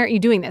 Why aren't you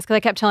doing this? Because I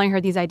kept telling her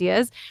these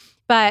ideas.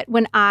 But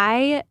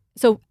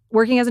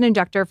working as an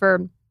injector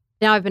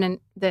now I've been in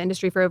the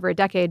industry for over a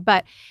decade,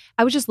 but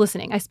I was just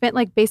listening. I spent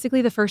like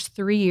basically the first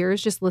 3 years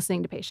just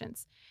listening to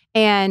patients.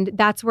 And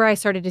that's where I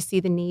started to see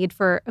the need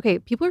for, okay,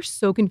 people are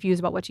so confused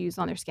about what to use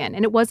on their skin.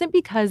 And it wasn't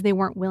because they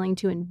weren't willing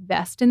to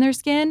invest in their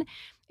skin.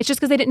 It's just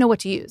because they didn't know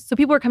what to use. So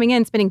people were coming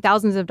in, spending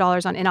thousands of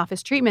dollars on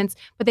in-office treatments,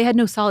 but they had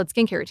no solid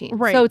skincare routine.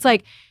 Right. So it's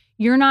like,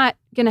 you're not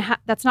going to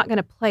that's not going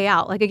to play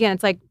out. Like, again,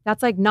 it's like,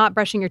 that's like not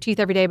brushing your teeth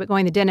every day, but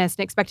going to the dentist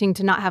and expecting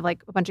to not have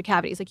like a bunch of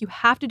cavities. Like you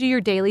have to do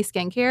your daily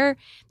skincare.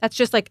 That's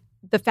just like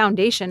the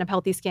foundation of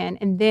healthy skin,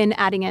 and then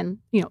adding in,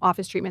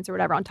 office treatments or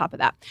whatever on top of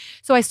that.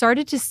 So I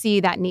started to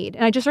see that need,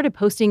 and I just started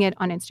posting it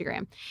on Instagram,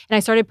 and I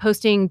started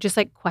posting just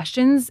like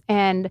questions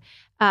and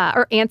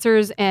or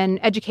answers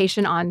and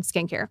education on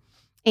skincare.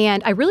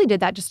 And I really did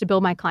that just to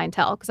build my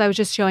clientele, because I was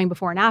just showing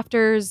before and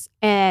afters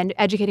and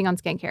educating on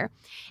skincare.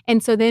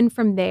 And so then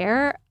from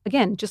there,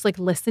 again, just like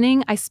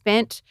listening, I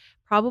spent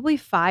probably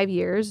 5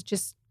 years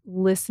just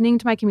listening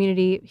to my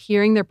community,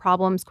 hearing their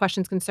problems,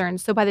 questions,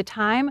 concerns. So by the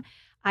time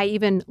I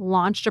even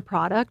launched a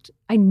product,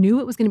 I knew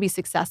it was going to be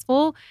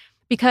successful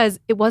because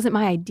it wasn't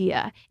my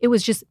idea. It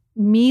was just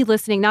me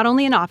listening, not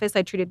only in office,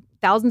 I treated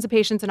thousands of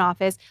patients in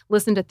office,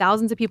 listened to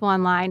thousands of people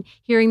online,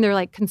 hearing their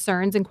like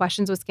concerns and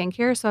questions with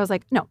skincare. So I was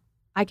like, no,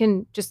 I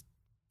can just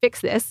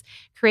fix this,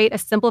 create a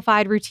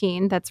simplified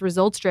routine that's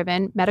results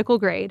driven, medical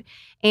grade,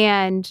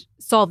 and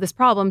solve this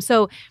problem.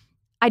 So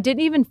I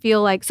didn't even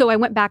feel like, so I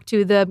went back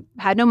to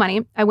had no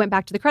money. I went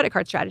back to the credit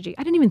card strategy.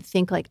 I didn't even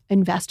think like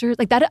investors,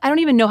 like that. I don't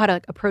even know how to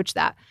like, approach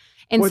that.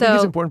 And I so think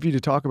it's important for you to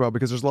talk about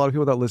because there's a lot of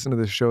people that listen to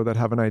this show that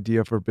have an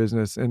idea for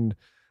business and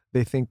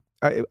they think,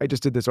 I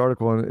just did this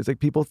article and it's like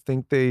people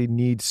think they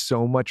need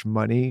so much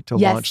money to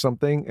launch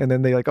something. And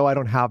then they like, oh, I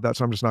don't have that,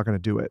 so I'm just not going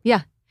to do it.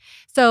 Yeah.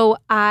 So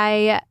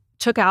I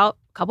took out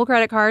a couple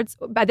credit cards.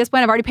 By this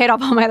point, I've already paid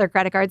off all my other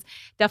credit cards.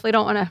 Definitely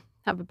don't want to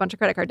have a bunch of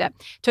credit card debt.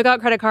 Took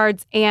out credit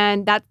cards,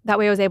 and that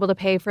way I was able to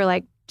pay for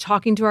like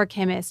talking to our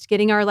chemist,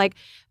 getting our like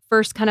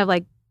first kind of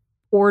like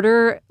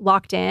order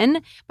locked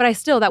in. But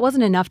that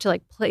wasn't enough to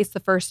like place the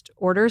first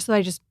order. So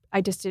I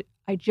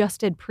just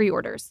did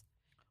pre-orders.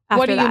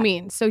 What do you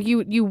mean? So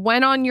you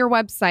went on your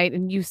website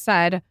and you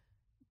said,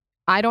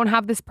 I don't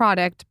have this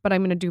product, but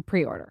I'm going to do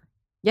pre-order.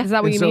 Yeah. Is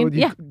that what you mean?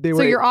 Yeah.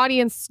 So your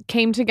audience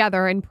came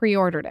together and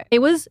pre-ordered it. It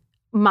was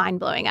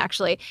mind-blowing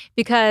actually,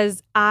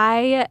 because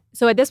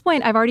so at this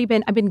point I've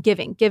been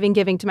giving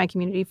to my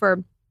community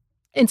for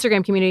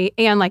Instagram community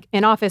and like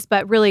in office,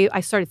 but really I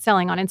started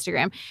selling on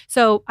Instagram.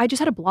 So I just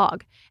had a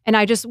blog and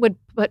I just would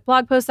put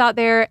blog posts out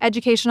there,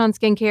 education on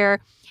skincare,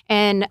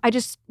 and I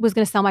just was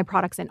going to sell my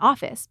products in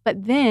office.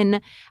 But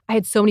then I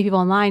had so many people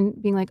online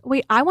being like,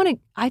 wait, I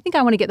think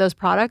I want to get those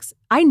products.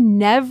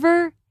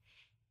 The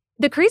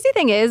crazy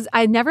thing is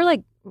I didn't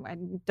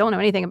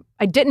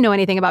know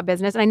anything about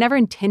business, and I never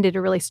intended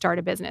to really start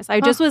a business.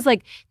 I just was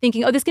like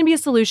thinking, oh, this can be a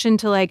solution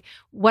to like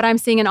what I'm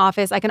seeing in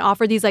office. I can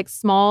offer these like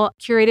small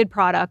curated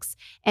products.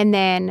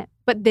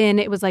 But then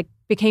it was like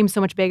became so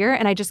much bigger,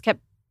 and I just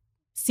kept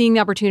seeing the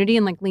opportunity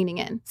and like leaning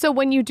in. So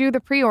when you do the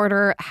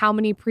pre-order, how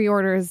many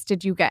pre-orders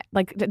did you get?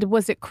 Like,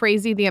 was it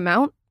crazy the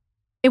amount?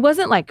 It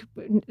wasn't like,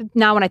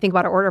 now when I think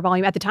about our order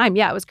volume at the time,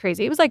 yeah, it was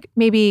crazy. It was like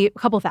maybe a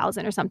couple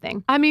thousand or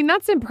something. I mean,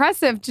 that's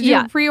impressive to do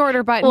a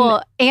pre-order button.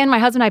 Well, and my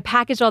husband and I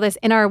packaged all this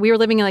we were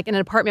living in like in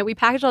an apartment. We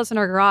packaged all this in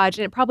our garage,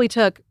 and it probably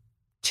took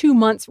 2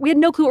 months. We had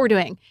no clue what we're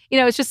doing.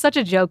 It's just such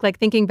a joke, like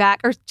thinking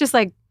back, or just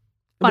like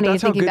funny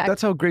thinking back.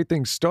 That's how great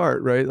things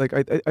start, right? Like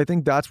I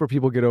think that's where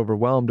people get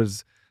overwhelmed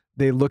is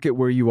they look at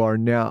where you are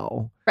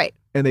now. Right.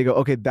 And they go,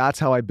 okay, that's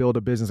how I build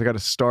a business. I got to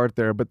start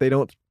there. But they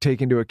don't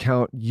take into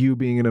account you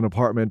being in an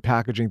apartment,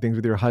 packaging things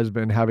with your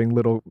husband, having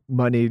little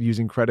money,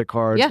 using credit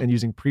cards and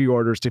using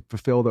pre-orders to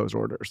fulfill those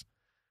orders.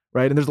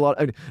 Right. And there's a lot,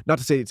 not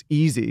to say it's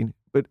easy,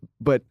 but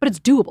it's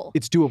doable.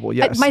 It's doable.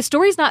 Yes. My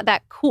story's not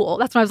that cool.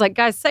 That's when I was like,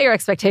 guys, set your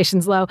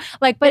expectations low.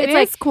 Like, but it's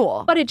like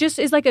cool. But it just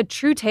is like a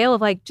true tale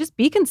of like, just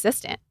be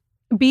consistent.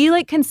 Be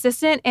like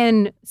consistent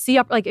and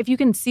if you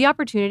can see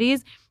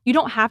opportunities, you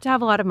don't have to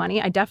have a lot of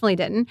money. I definitely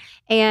didn't.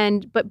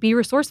 But be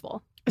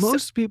resourceful.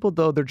 Most people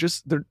though,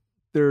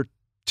 they're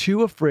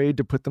too afraid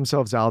to put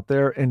themselves out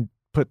there and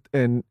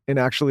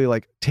actually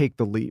like take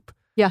the leap.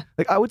 Yeah.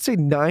 Like I would say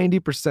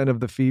 90% of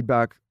the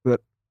feedback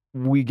that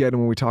we get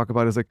when we talk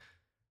about it is like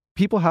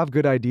people have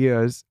good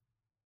ideas.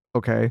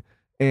 Okay.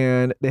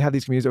 And they have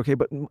these communities, okay,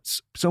 but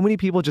so many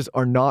people just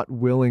are not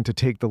willing to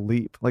take the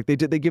leap. Like they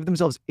give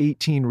themselves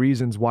 18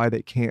 reasons why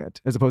they can't,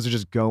 as opposed to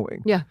just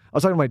going. Yeah. I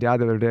was talking to my dad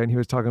the other day, and he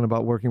was talking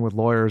about working with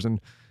lawyers, and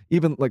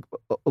even like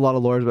a lot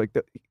of lawyers, like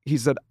he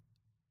said,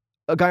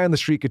 a guy on the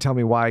street could tell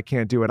me why I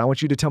can't do it. I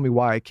want you to tell me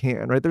why I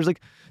can. Right?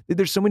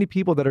 There's so many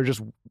people that are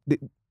just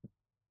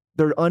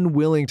they're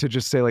unwilling to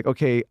just say like,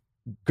 okay,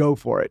 go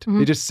for it. Mm-hmm.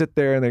 They just sit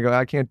there and they go,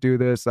 I can't do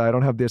this. I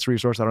don't have this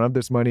resource. I don't have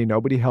this money.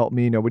 Nobody helped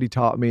me. Nobody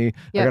taught me.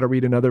 I got to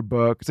read another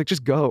book. It's like,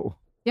 just go.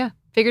 Yeah.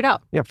 Figure it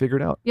out. Yeah. Figure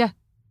it out. Yeah.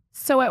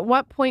 So at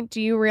what point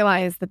do you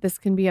realize that this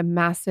can be a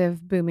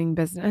massive booming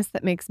business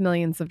that makes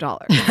millions of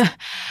dollars?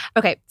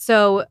 Okay.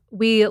 So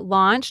we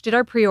did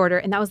our pre-order,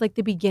 and that was like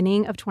the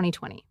beginning of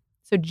 2020.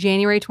 So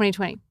January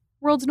 2020,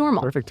 world's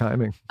normal. Perfect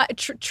timing.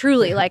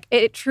 Truly, like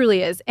it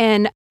truly is.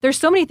 And there's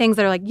so many things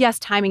that are like, yes,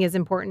 timing is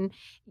important.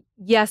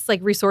 Yes, like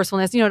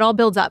resourcefulness, it all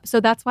builds up. So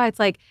that's why it's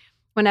like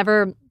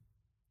whenever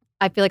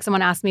I feel like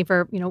someone asks me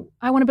for,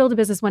 I want to build a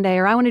business one day,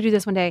 or I want to do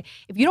this one day.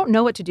 If you don't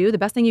know what to do, the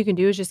best thing you can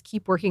do is just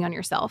keep working on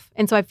yourself.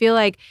 And so I feel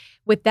like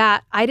with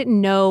that, I didn't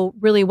know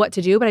really what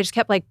to do, but I just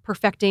kept like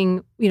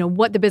perfecting,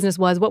 what the business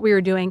was, what we were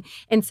doing.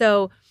 And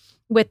so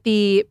with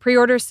the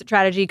pre-order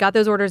strategy, got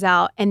those orders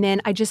out, and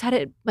then I just had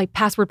it like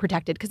password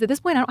protected, because at this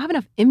point I don't have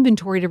enough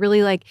inventory to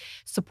really like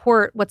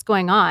support what's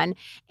going on.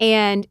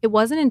 And it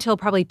wasn't until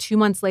probably 2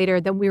 months later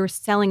that we were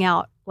selling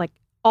out like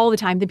all the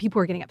time. Then people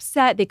were getting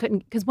upset. They couldn't,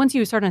 because once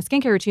you start on a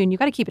skincare routine, you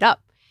got to keep it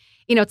up.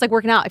 It's like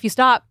working out. If you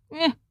stop,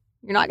 you're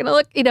not going to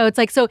look, it's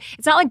like, so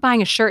it's not like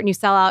buying a shirt and you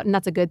sell out and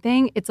that's a good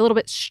thing. It's a little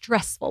bit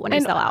stressful when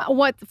you sell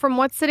out. From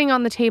what's sitting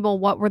on the table,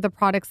 what were the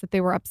products that they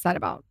were upset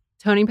about?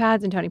 Toning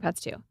pads and toning pads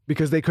too.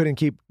 Because they couldn't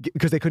get them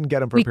for a period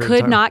of time.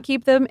 We could not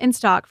keep them in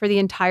stock for the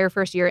entire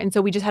first year. And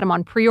so we just had them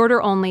on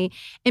pre-order only.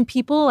 And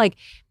people and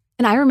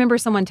I remember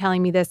someone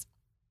telling me this,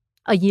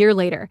 a year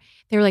later,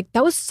 they were like,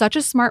 that was such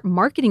a smart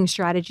marketing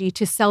strategy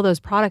to sell those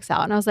products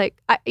out. And I was like,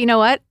 you know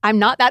what? I'm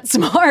not that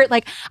smart.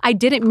 Like, I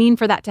didn't mean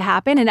for that to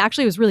happen. And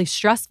actually it was really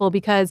stressful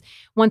because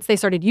once they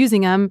started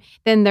using them,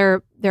 then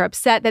they're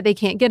upset that they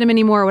can't get them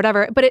anymore or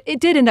whatever. But it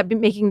did end up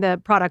making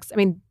the products. I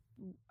mean,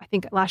 I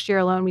think last year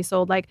alone, we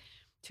sold like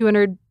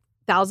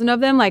 200,000 of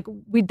them. Like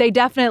they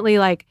definitely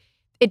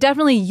it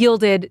definitely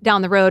yielded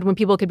down the road when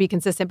people could be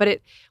consistent, but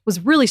it was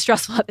really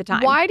stressful at the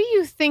time. Why do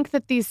you think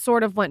that these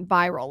sort of went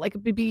viral? Like,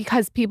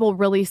 because people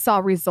really saw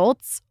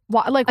results?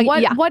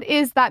 What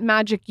is that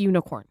magic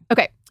unicorn?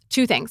 Okay,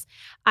 two things.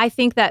 I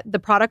think that the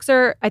products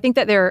I think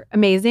that they're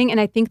amazing. And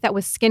I think that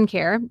with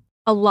skincare,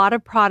 a lot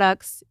of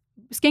products,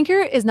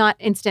 skincare is not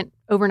instant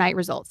overnight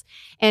results.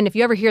 And if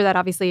you ever hear that,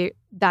 obviously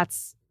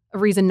that's a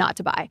reason not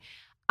to buy.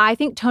 I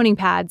think toning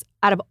pads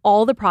out of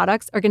all the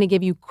products are going to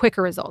give you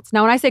quicker results.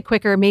 Now, when I say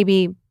quicker,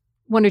 maybe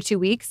 1 or 2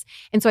 weeks.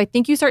 And so I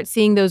think you start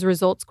seeing those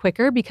results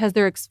quicker because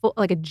they're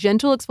like a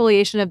gentle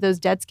exfoliation of those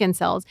dead skin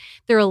cells.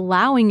 They're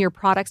allowing your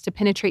products to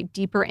penetrate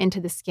deeper into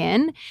the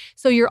skin.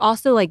 So you're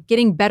also like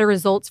getting better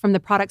results from the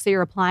products that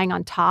you're applying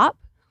on top.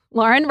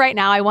 Lauren, right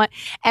now, I want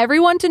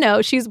everyone to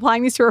know she's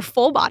applying these to her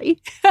full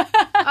body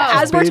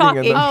as we're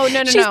talking. Oh,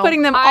 no. She's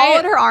putting them all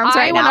in her arms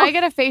right now. When I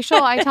get a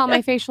facial, I tell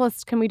my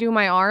facialist, can we do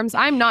my arms?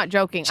 I'm not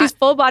joking. She's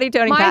full body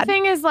toning pad. My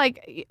thing is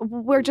like,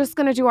 we're just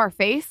going to do our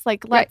face.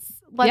 Like, let's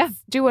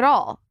do it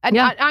all. And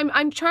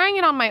I'm trying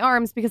it on my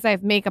arms because I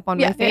have makeup on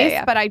my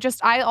face. But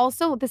I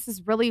also, this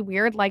is really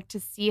weird, like to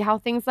see how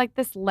things like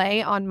this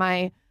lay on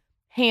my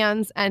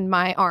hands and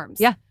my arms.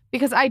 Yeah.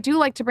 Because I do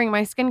like to bring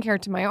my skincare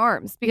to my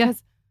arms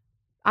because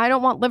I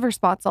don't want liver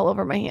spots all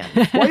over my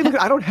hands.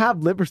 I don't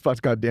have liver spots,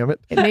 goddammit.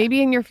 It may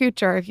be in your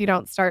future if you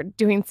don't start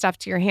doing stuff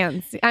to your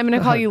hands. I'm going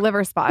to call you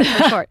liver spot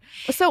for short.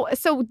 So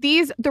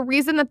the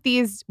reason that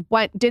these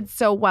did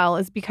so well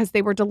is because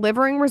they were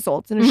delivering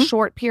results in a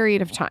short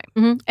period of time.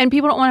 Mm-hmm. And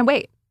people don't want to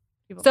wait.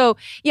 So,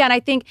 yeah,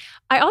 and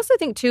I also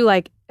think too,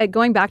 like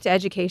going back to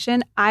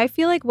education, I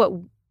feel like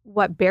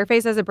what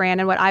Barefaced as a brand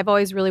and what I've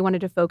always really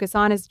wanted to focus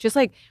on is just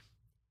like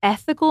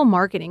ethical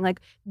marketing. Like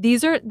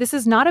this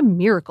is not a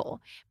miracle.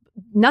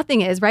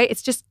 Nothing is, right?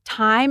 It's just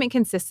time and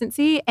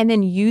consistency and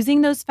then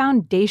using those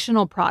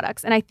foundational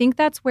products. And I think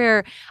that's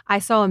where I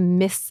saw a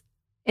miss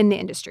in the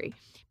industry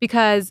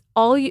because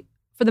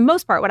for the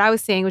most part, what I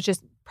was seeing was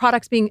just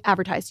products being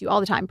advertised to you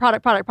all the time,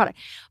 product.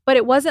 But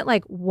it wasn't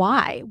like,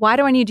 why? Why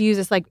do I need to use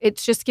this? Like,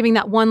 it's just giving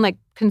that one like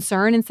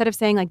concern instead of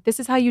saying like, this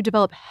is how you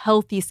develop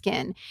healthy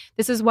skin.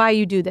 This is why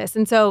you do this.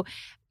 And so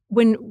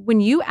when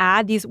you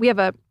add these, we have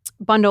a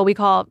bundle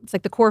it's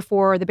like the core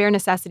 4, the bare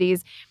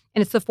necessities.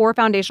 And it's the 4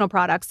 foundational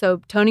products.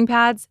 So toning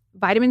pads,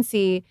 vitamin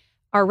C,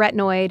 our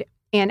retinoid,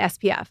 and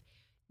SPF.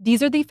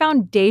 These are the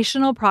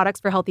foundational products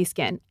for healthy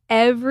skin.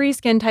 Every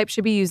skin type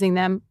should be using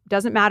them.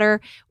 Doesn't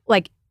matter.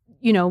 Like,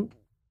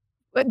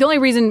 the only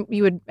reason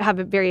you would have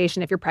a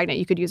variation if you're pregnant,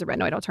 you could use a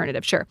retinoid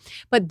alternative, sure.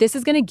 But this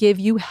is going to give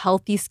you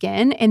healthy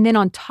skin. And then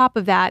on top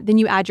of that, then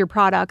you add your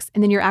products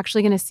and then you're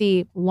actually going to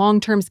see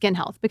long-term skin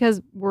health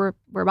because we're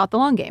about the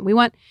long game. We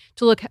want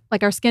to look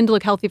like our skin to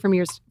look healthy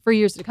for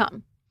years to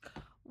come.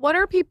 What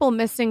are people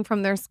missing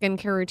from their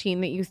skincare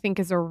routine that you think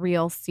is a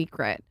real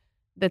secret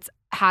that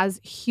has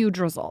huge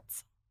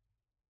results?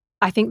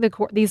 I think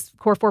these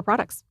core 4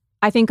 products.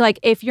 I think like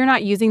if you're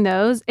not using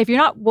those,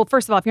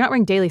 first of all, if you're not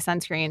wearing daily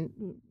sunscreen,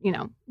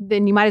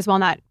 then you might as well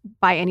not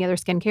buy any other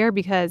skincare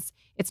because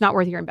it's not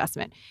worth your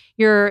investment.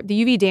 The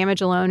UV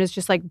damage alone is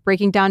just like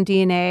breaking down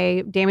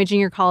DNA, damaging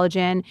your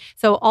collagen.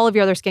 So all of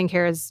your other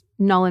skincare is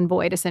null and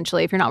void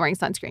essentially if you're not wearing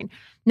sunscreen.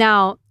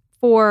 Now,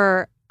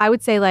 I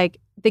would say like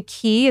the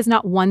key is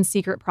not one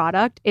secret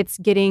product. It's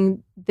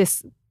getting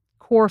this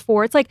core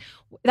 4. It's like,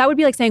 that would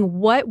be like saying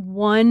what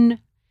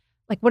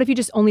if you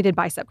just only did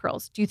bicep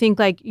curls? Do you think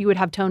like you would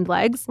have toned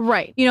legs?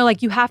 Right.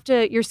 Like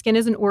your skin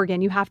is an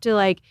organ. You have to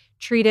like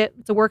treat it.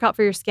 It's a workout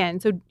for your skin.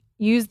 So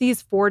use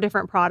these 4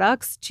 different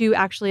products to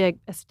actually like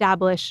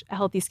establish a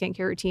healthy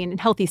skincare routine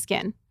and healthy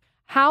skin.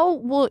 How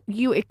will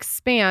you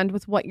expand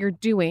with what you're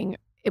doing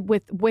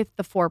with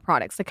the 4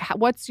 products? Like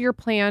what's your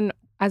plan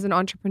as an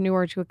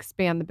entrepreneur to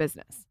expand the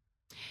business?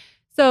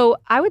 So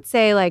I would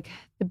say like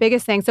the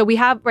biggest thing,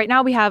 right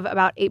now we have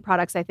about 8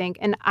 products, I think.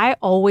 And I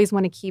always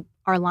want to keep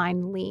our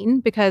line lean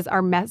because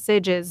our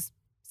message is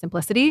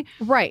simplicity.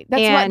 Right.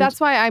 That's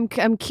why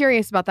I'm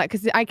curious about that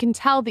because I can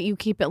tell that you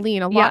keep it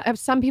lean.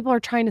 Some people are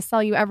trying to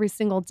sell you every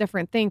single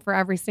different thing for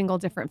every single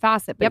different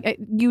facet, but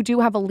you do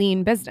have a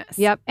lean business.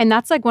 Yep. And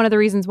that's like one of the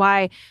reasons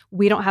why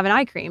we don't have an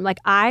eye cream. Like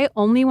I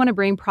only want to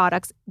bring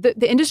products.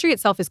 The industry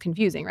itself is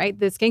confusing, right?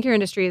 The skincare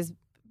industry is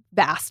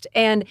vast.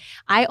 And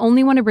I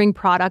only want to bring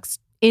products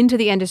into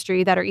the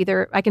industry that are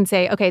either, I can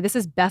say, okay, this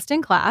is best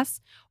in class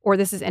or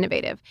this is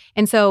innovative.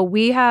 And so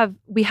we had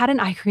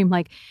an eye cream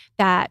like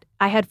that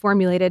I had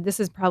formulated. This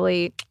is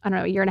probably, I don't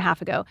know, a year and a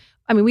half ago.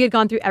 I mean, we had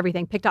gone through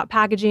everything, picked out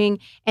packaging,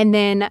 and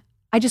then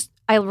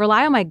I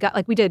rely on my gut.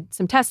 Like we did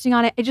some testing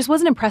on it. It just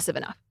wasn't impressive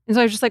enough. And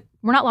so I was just like,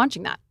 we're not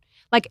launching that.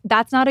 Like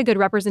that's not a good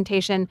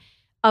representation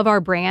of our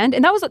brand.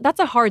 And that's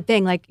a hard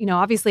thing. Like,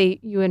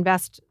 obviously you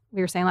invest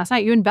we were saying last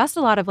night, you invest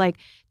a lot of like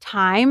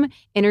time,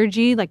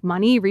 energy, like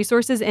money,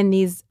 resources in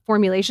these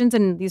formulations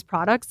and these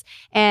products.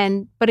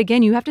 But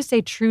again, you have to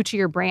stay true to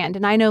your brand.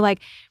 And I know like,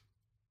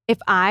 if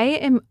I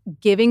am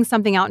giving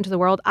something out into the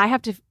world, I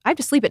have to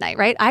sleep at night,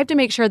 right? I have to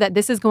make sure that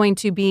this is going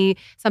to be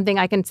something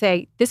I can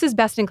say, this is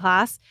best in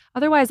class.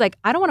 Otherwise, like,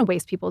 I don't want to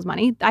waste people's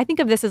money. I think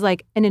of this as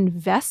like an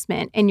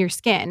investment in your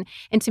skin.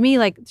 And to me,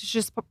 like, it's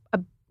just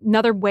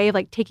another way of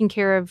like taking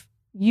care of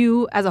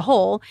you as a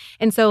whole.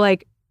 And so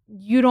like,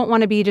 you don't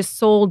want to be just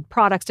sold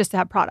products just to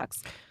have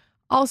products.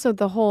 Also,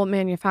 the whole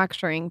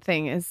manufacturing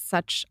thing is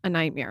such a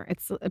nightmare.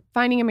 It's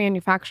finding a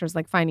manufacturer is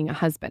like finding a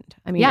husband.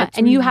 I mean, yeah,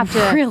 and you have to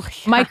really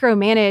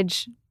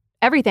micromanage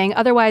everything.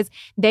 Otherwise,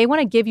 they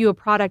want to give you a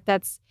product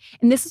that's,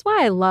 and this is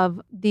why I love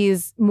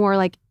these more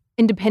like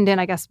independent,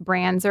 I guess,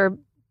 brands or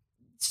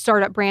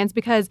startup brands,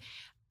 because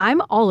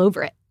I'm all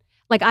over it.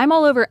 Like I'm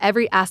all over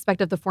every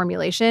aspect of the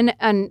formulation.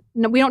 And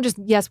we don't just,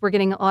 yes, we're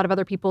getting a lot of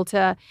other people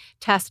to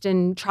test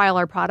and trial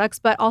our products,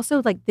 but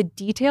also like the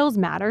details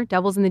matter,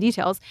 devil's in the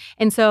details.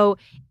 And so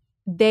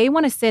they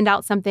want to send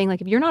out something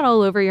like if you're not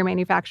all over your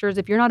manufacturers,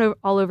 if you're not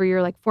all over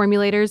your like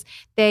formulators,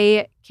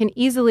 they can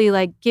easily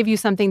like give you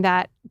something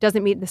that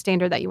doesn't meet the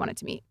standard that you want it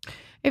to meet.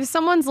 If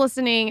someone's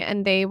listening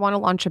and they want to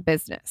launch a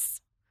business,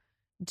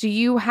 do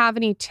you have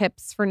any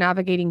tips for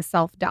navigating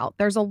self-doubt?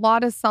 There's a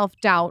lot of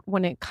self-doubt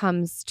when it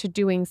comes to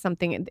doing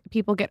something.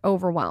 People get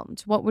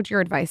overwhelmed. What would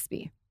your advice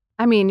be?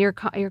 I mean, you're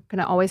going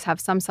to always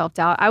have some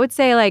self-doubt. I would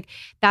say like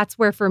that's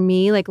where for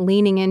me, like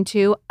leaning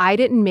into, I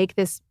didn't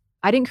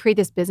create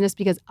this business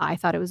because I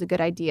thought it was a good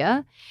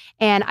idea.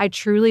 And I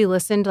truly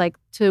listened like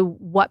to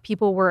what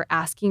people were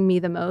asking me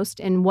the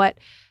most and what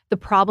the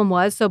problem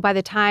was. So by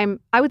the time,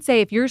 I would say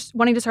if you're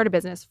wanting to start a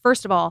business,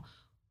 first of all,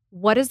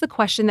 what is the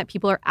question that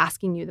people are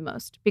asking you the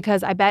most?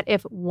 Because I bet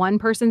if one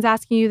person's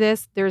asking you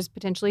this, there's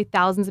potentially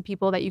thousands of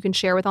people that you can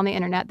share with on the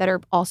internet that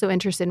are also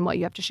interested in what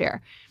you have to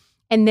share.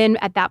 And then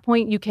at that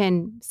point, you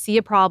can see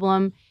a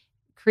problem,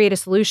 create a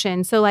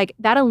solution. So like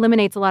that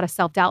eliminates a lot of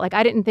self-doubt. Like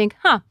I didn't think,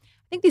 I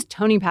think these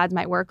toning pads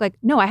might work. Like,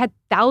 no, I had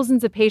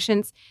thousands of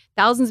patients,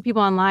 thousands of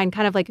people online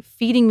kind of like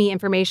feeding me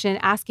information,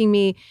 asking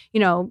me,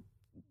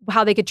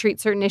 how they could treat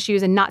certain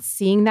issues and not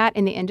seeing that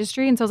in the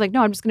industry. And so I was like,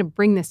 no, I'm just going to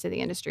bring this to the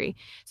industry.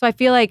 So I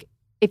feel like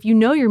if you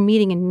know you're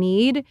meeting a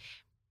need,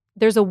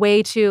 there's a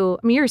way to,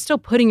 I mean, you're still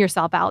putting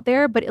yourself out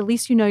there, but at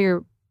least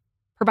you're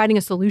providing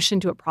a solution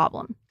to a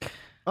problem. I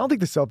don't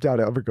think the self-doubt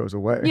ever goes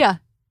away. Yeah.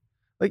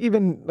 Like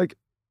even like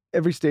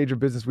every stage of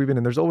business we've been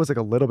in, there's always like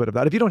a little bit of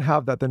that. If you don't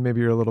have that, then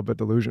maybe you're a little bit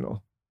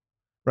delusional,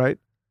 right?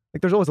 Like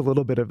there's always a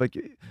little bit of like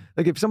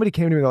if somebody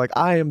came to me, they're like,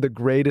 I am the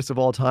greatest of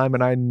all time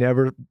and I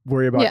never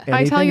worry about anything.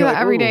 I tell you like,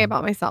 every day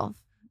about myself.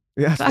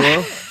 Yes, well,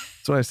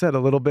 that's what I said,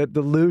 a little bit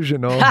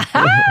delusional.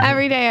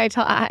 Every day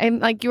I'm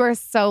like, you are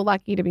so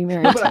lucky to be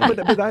married to me.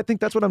 But I think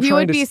that's what I'm you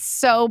trying to... You would be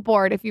so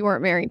bored if you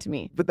weren't married to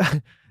me. But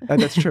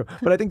that's true.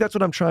 But I think that's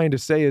what I'm trying to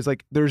say is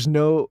like, there's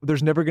never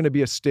going to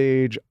be a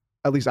stage,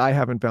 at least I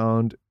haven't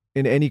found,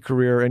 in any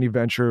career, any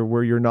venture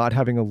where you're not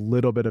having a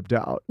little bit of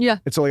doubt. Yeah.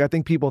 And so like, I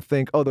think people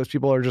think, oh, those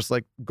people are just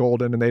like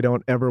golden and they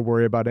don't ever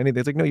worry about anything.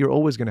 It's like, no, you're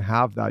always going to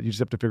have that. You just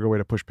have to figure a way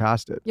to push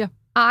past it. Yeah.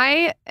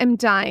 I am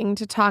dying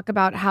to talk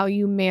about how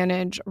you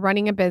manage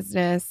running a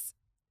business,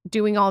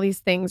 doing all these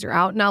things. You're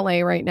out in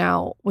LA right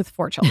now with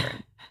 4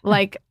 children.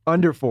 Like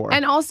under 4.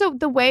 And also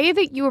the way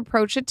that you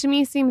approach it to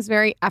me seems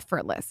very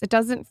effortless. It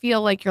doesn't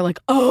feel like you're like,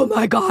 oh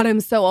my God, I'm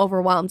so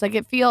overwhelmed. Like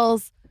it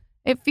feels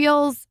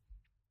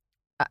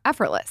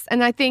effortless.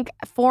 And I think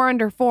 4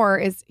 under 4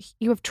 is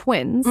you have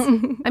twins.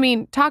 I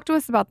mean, talk to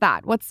us about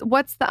that. What's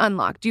the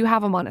unlock? Do you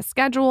have them on a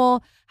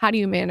schedule? How do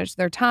you manage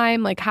their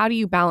time? Like, how do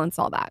you balance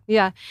all that?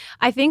 Yeah.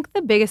 I think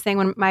the biggest thing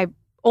when my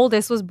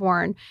oldest was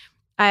born,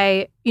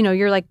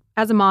 you're like,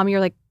 as a mom,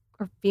 you're like,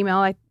 or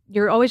female,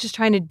 you're always just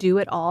trying to do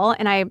it all.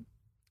 And I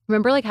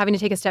remember like having to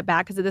take a step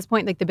back because at this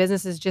point, like the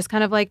business is just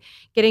kind of like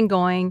getting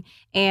going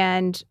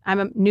and I'm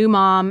a new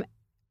mom,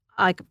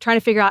 like trying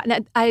to figure out,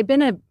 and I had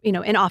been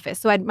in office.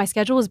 So my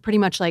schedule was pretty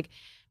much like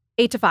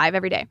 8 to 5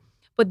 every day.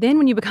 But then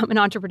when you become an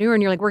entrepreneur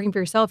and you're like working for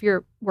yourself,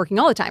 you're working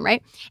all the time,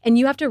 right? And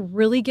you have to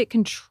really get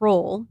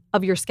control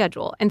of your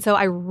schedule. And so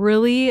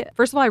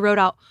first of all, I wrote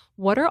out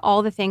what are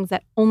all the things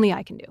that only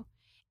I can do?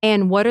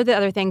 And what are the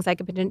other things I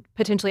could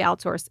potentially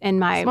outsource in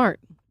my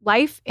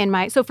life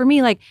and so for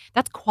me, like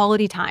that's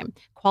quality time.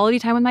 Quality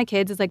time with my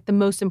kids is like the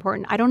most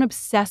important. I don't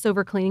obsess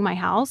over cleaning my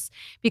house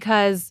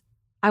because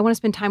I want to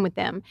spend time with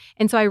them.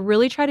 And so I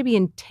really try to be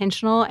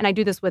intentional. And I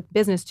do this with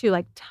business too.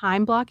 Like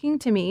time blocking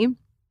to me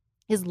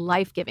is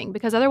life-giving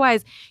because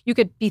otherwise you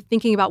could be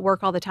thinking about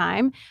work all the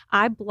time.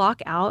 I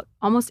block out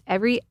almost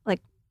every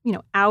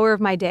hour of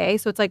my day.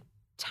 So it's like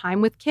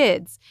time with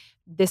kids.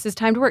 This is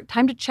time to work,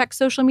 time to check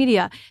social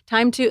media,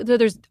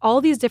 there's all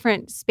these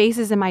different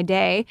spaces in my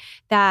day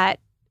that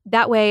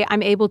way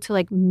I'm able to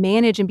like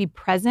manage and be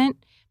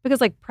present. Because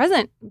like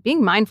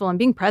being mindful and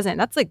being present,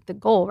 that's like the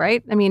goal,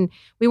 right? I mean,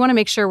 we want to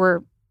make sure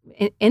we're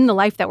in the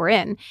life that we're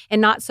in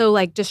and not so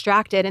like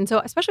distracted. And so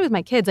especially with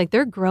my kids, like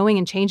they're growing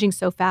and changing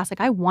so fast.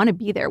 Like I want to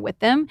be there with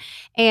them.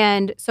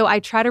 And so I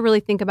try to really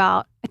think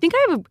about, I think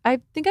I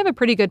have a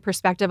pretty good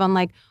perspective on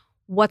like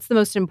what's the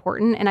most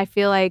important. And I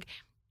feel like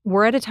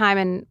we're at a time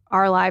in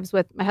our lives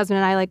with my husband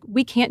and I, like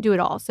we can't do it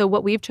all. So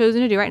what we've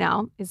chosen to do right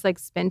now is like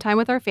spend time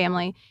with our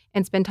family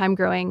and spend time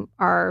growing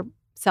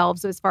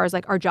ourselves as far as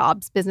like our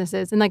jobs,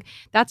 businesses. And like,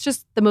 that's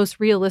just the most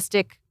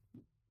realistic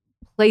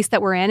place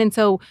that we're in. And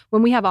so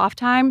when we have off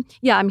time,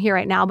 yeah, I'm here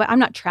right now, but I'm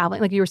not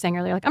traveling. Like you were saying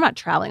earlier, like I'm not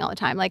traveling all the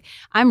time. Like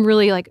I'm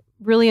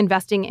really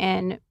investing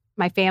in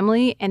my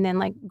family and then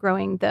like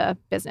growing the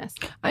business.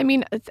 I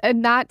mean,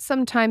 and that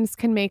sometimes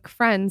can make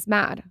friends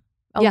mad.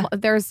 Yeah.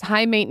 There's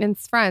high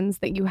maintenance friends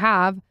that you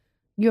have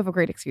a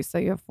great excuse. So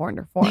you have 4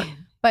 under 4.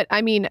 But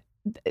I mean,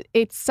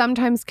 it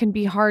sometimes can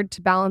be hard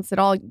to balance it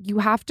all. You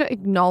have to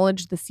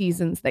acknowledge the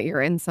seasons that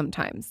you're in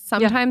sometimes.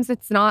 Sometimes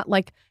it's not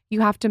like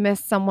you have to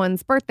miss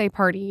someone's birthday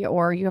party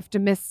or you have to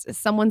miss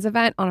someone's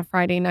event on a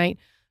Friday night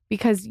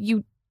because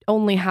you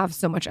only have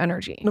so much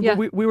energy. No,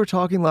 but we were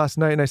talking last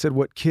night and I said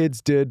what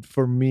kids did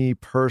for me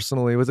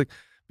personally was like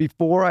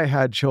before I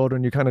had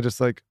children, you kind of just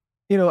like,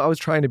 you know, I was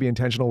trying to be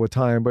intentional with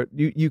time, but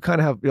you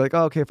kind of you're like,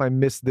 oh, okay, if I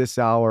miss this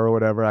hour or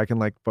whatever, I can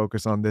like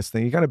focus on this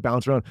thing. You kind of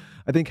bounce around.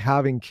 I think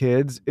having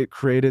kids, it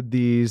created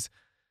these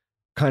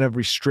kind of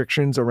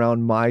restrictions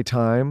around my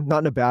time, not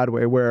in a bad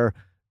way, where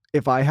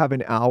if I have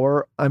an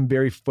hour, I'm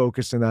very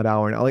focused in that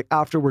hour. Now, like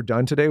after we're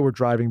done today, we're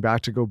driving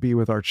back to go be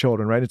with our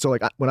children, right? And so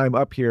like when I'm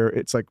up here,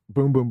 it's like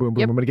boom, boom, boom,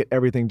 boom. Yep. I'm going to get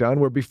everything done.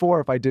 Where before,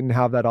 if I didn't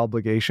have that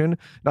obligation,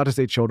 not to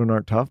say children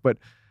aren't tough, but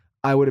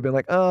I would have been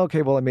like, oh,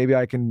 okay, well, maybe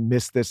I can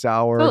miss this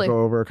hour, Totally.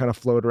 go over, kind of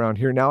float around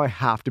here. Now I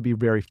have to be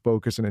very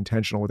focused and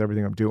intentional with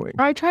everything I'm doing.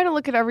 I try to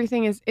look at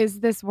everything as, is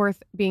this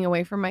worth being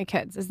away from my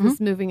kids? Is this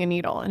moving a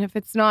needle? And if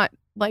it's not,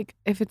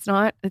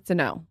 it's a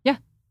no. Yeah.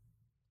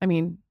 I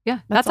mean, yeah,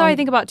 that's how I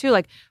think about too,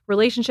 like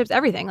relationships,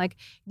 everything. Like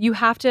you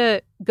have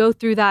to go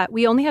through that.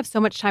 We only have so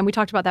much time. We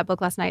talked about that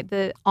book last night,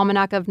 the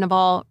Almanac of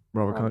Naval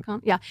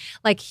Ravikant. Yeah.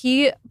 Like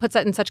he puts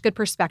that in such good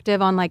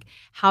perspective on like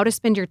how to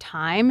spend your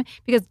time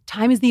because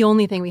time is the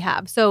only thing we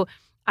have. So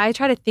I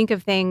try to think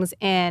of things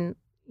and,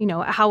 you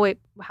know, how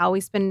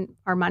we spend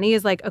our money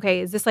is like,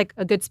 okay, is this like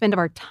a good spend of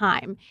our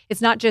time?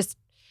 It's not just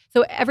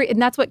and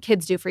that's what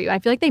kids do for you. I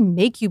feel like they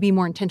make you be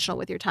more intentional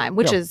with your time,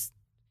 which is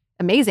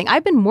amazing.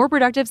 I've been more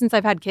productive since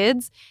I've had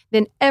kids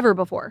than ever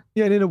before.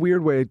 Yeah, and in a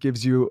weird way, it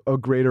gives you a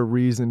greater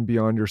reason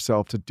beyond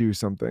yourself to do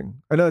something.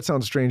 I know that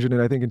sounds strange,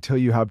 and I think until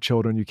you have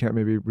children, you can't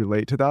maybe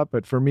relate to that.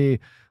 But for me,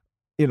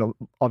 you know,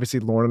 obviously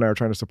Lauren and I are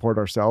trying to support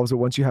ourselves. But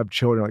once you have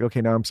children, like,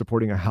 okay, now I'm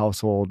supporting a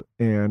household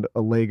and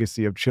a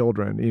legacy of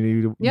children.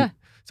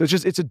 So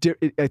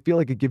I feel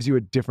like it gives you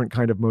a different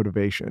kind of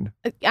motivation.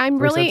 I'm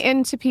really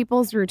into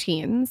people's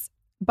routines.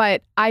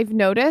 But I've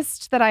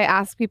noticed that I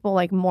ask people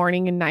like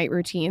morning and night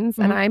routines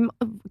and I'm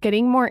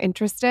getting more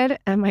interested,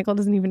 and Michael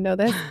doesn't even know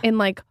this, in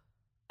like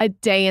a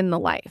day in the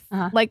life.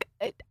 Like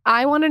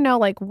I want to know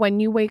like when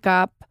you wake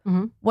up,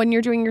 when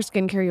you're doing your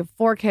skincare, you have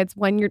 4 kids,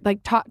 when you're like,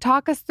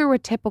 talk us through a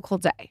typical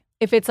day.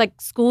 If it's like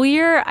school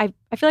year, I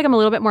feel like I'm a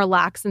little bit more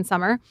lax in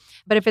summer.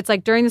 But if it's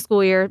like during the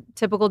school year,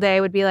 typical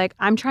day would be like,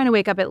 I'm trying to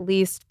wake up at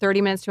least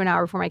 30 minutes to an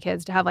hour before my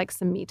kids to have like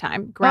some me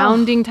time,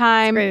 grounding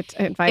time. Great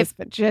advice,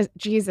 but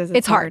Jesus,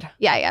 it's hard.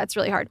 Yeah, it's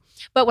really hard.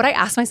 But what I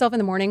ask myself in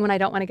the morning when I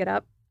don't want to get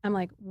up, I'm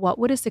like, what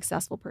would a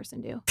successful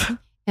person do?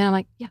 And I'm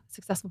like, yeah,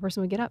 successful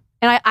person would get up.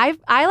 And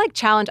I like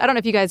challenge, I don't know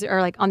if you guys are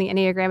like on the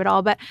Enneagram at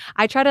all, but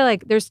I try to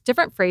like, there's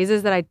different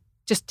phrases that I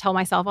just tell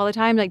myself all the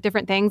time, like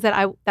different things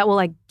that will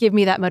like give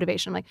me that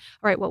motivation. I'm like,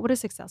 all right, what would a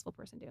successful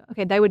person do?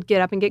 Okay, they would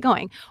get up and get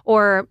going.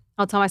 Or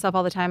I'll tell myself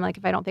all the time, like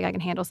if I don't think I can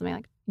handle something,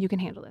 like you can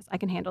handle this, I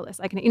can handle this,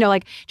 I can,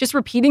 like just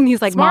repeating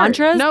these like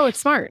mantras. No, it's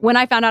smart. When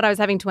I found out I was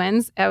having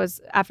twins,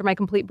 after my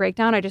complete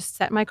breakdown, I just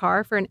sat in my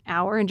car for an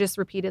hour and just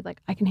repeated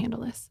like, I can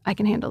handle this, I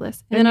can handle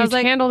this. And then I was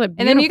like, handled it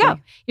beautifully. And then you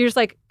go. You're just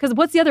like, because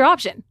what's the other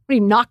option? What, are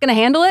you not going to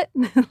handle it?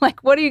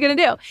 Like, what are you going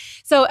to do?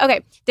 So,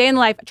 okay, day in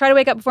the life, I try to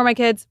wake up before my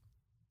kids.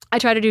 I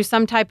try to do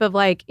some type of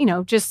like,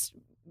 just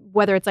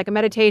whether it's like a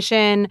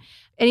meditation,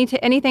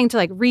 anything to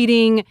like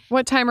reading.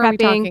 What time are we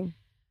talking?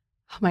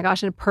 Oh my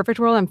gosh, in a perfect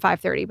world, I'm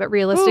 5:30, but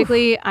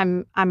realistically,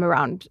 I'm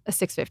around a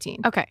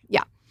 6:15. Okay.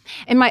 Yeah.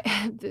 And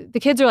the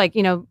kids are like,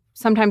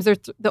 sometimes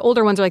the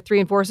older ones are like 3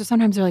 and 4. So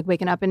sometimes they're like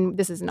waking up and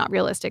this is not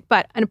realistic.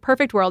 But in a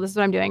perfect world, this is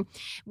what I'm doing.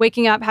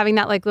 Waking up, having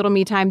that like little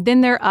me time.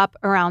 Then they're up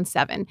around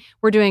 7.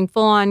 We're doing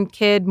full on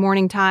kid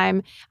morning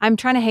time. I'm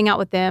trying to hang out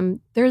with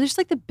them. They're just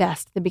like the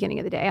best at the beginning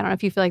of the day. I don't know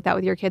if you feel like that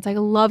with your kids. I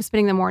love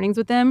spending the mornings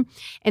with them.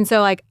 And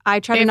so like I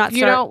try to not start. If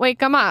you don't wake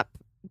them up.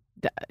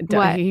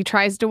 What? He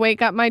tries to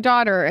wake up my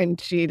daughter and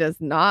she does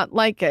not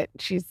like it.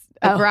 She's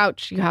a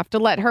grouch. You have to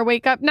let her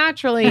wake up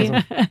naturally.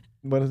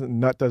 What is it?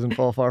 Nut doesn't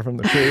fall far from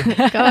the tree.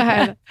 Go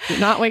ahead. Do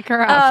not wake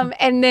her up.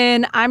 And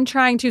then I'm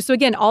trying to, so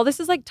again, all this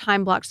is like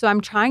time blocked. So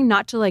I'm trying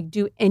not to like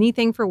do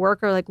anything for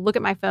work or like look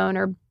at my phone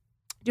or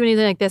do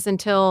anything like this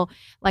until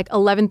like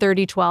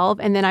 11:30,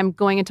 12. And then I'm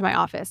going into my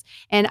office.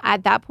 And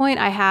at that point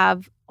I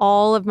have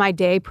all of my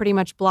day pretty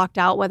much blocked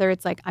out, whether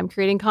it's like I'm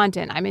creating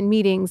content, I'm in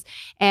meetings.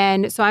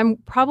 And so I'm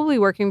probably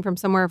working from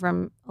somewhere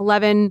from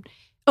 11.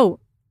 Oh,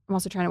 I'm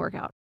also trying to work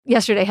out.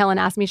 Yesterday, Helen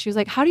asked me, she was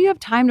like, how do you have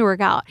time to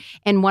work out?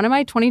 And one of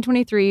my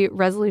 2023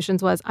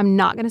 resolutions was, I'm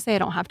not going to say I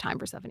don't have time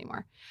for stuff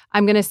anymore.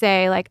 I'm going to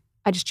say like,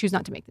 I just choose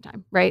not to make the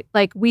time, right?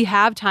 Like we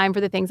have time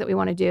for the things that we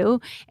want to do.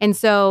 And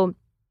so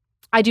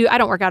I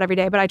don't work out every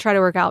day, but I try to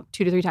work out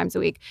 2 to 3 times a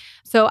week.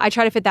 So I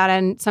try to fit that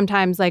in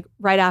sometimes like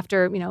right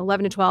after,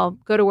 11 to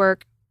 12, go to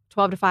work,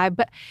 12 to 5.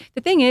 But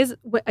the thing is,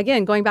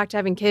 again, going back to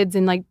having kids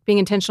and like being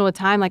intentional with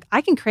time, like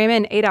I can cram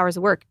in 8 hours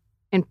of work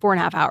in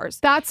 4.5 hours.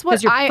 That's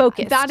what you're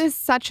focused. That is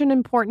such an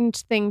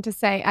important thing to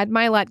say. Ed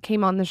Milet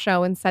came on the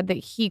show and said that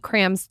he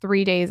crams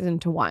 3 days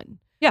into one.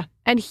 Yeah.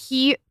 And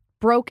he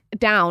broke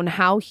down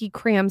how he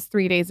crams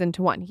 3 days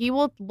into one. He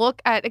will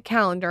look at a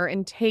calendar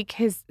and take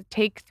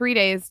 3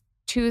 days,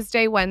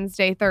 Tuesday,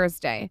 Wednesday,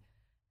 Thursday,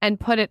 and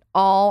put it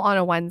all on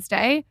a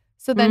Wednesday.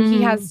 So then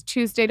he has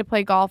Tuesday to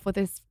play golf with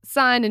his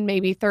son and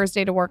maybe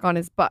Thursday to work on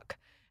his book.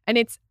 And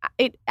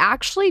it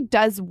actually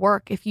does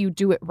work if you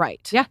do it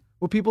right. Yeah.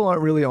 Well, people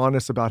aren't really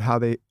honest about how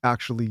they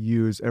actually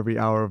use every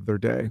hour of their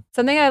day.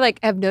 Something I like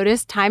have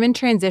noticed, time in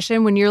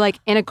transition, when you're like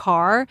in a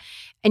car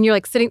and you're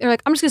like sitting there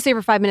like, I'm just gonna stay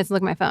for 5 minutes and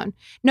look at my phone.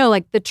 No,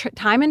 like the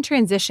time in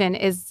transition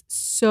is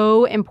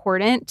so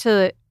important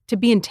to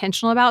be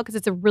intentional about, because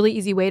it's a really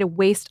easy way to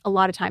waste a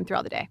lot of time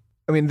throughout the day.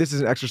 I mean, this is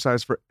an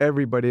exercise for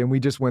everybody. And we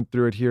just went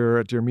through it here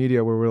at Dear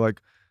Media, where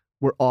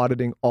we're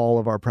auditing all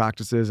of our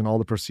practices and all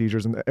the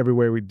procedures and every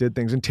way we did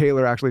things. And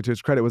Taylor, actually, to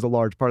his credit, was a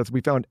large part of this.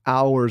 We found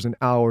hours and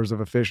hours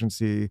of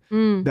efficiency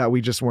that we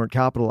just weren't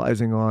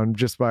capitalizing on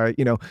just by,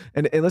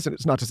 and listen,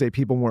 it's not to say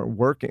people weren't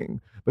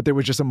working, but there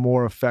was just a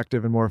more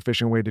effective and more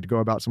efficient way to go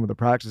about some of the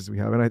practices we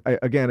have. And I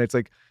again, it's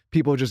like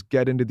people just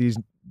get into these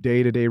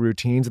day-to-day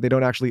routines and they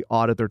don't actually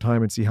audit their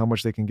time and see how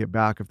much they can get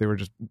back if they were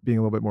just being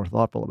a little bit more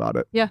thoughtful about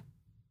it. Yeah.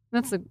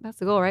 That's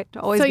the goal, right?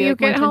 To always so be you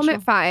like more get home at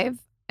intentional. 5.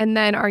 And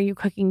then are you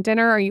cooking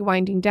dinner? Are you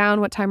winding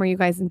down? What time are you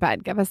guys in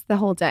bed? Give us the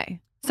whole day.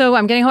 So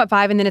I'm getting home at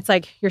 5, and then it's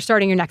like you're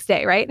starting your next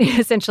day, right?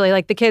 Essentially,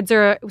 like the kids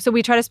are, so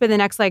we try to spend the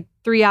next like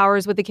 3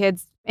 hours with the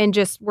kids and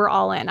just we're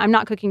all in. I'm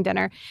not cooking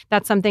dinner.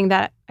 That's something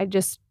that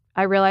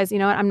I realize,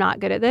 I'm not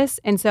good at this.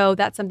 And so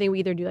that's something we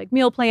either do like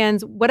meal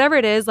plans, whatever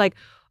it is, like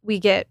we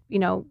get,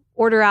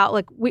 order out.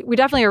 Like we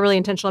definitely are really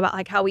intentional about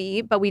like how we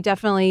eat, but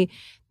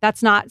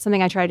that's not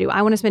something I try to do.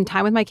 I want to spend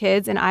time with my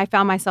kids. And I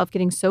found myself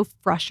getting so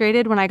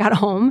frustrated when I got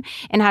home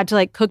and had to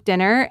like cook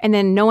dinner and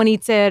then no one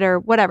eats it or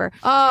whatever.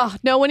 Oh,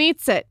 no one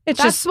eats it.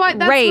 That's what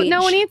no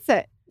one eats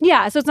it.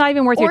 Yeah. So it's not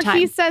even worth your time. Or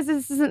he says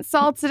this isn't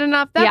salted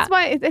enough. That's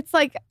why it's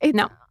like,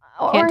 no,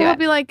 or he'll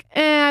be like,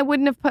 I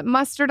wouldn't have put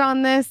mustard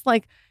on this.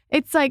 Like,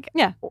 it's like,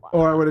 yeah.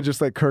 Or I would have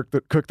just like cooked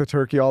the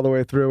turkey all the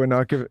way through and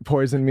not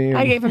poison me.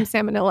 I gave him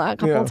salmonella a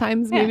couple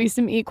times, maybe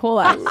some E.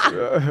 coli.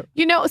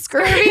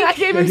 Scurvy. I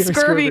gave him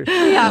scurvy.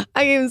 Yeah,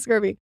 I gave him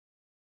scurvy.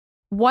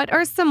 What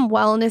are some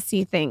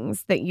wellnessy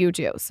things that you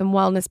do? Some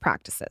wellness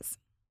practices?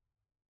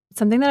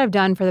 Something that I've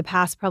done for the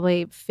past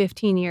probably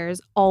 15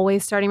 years,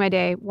 always starting my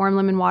day, warm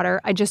lemon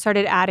water. I just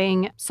started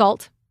adding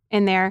salt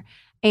in there.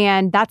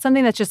 And that's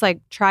something that's just like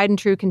tried and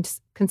true,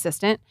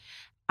 consistent.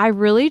 I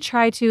really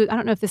try to, I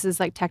don't know if this is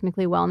like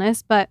technically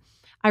wellness, but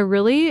I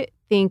really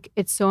think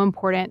it's so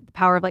important, the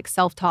power of like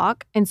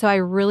self-talk. And so I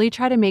really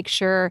try to make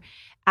sure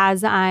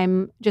as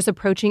I'm just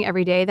approaching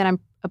every day that I'm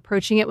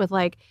approaching it with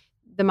like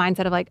the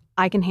mindset of like,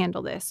 I can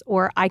handle this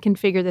or I can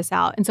figure this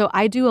out. And so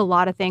I do a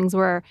lot of things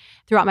where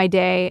throughout my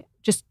day,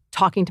 just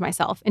talking to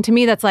myself. And to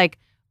me, that's like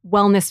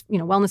wellness,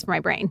 wellness for my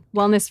brain,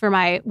 wellness for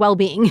my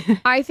well-being.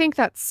 I think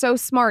that's so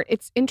smart.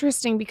 It's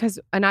interesting because,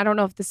 and I don't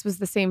know if this was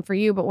the same for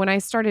you, but when I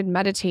started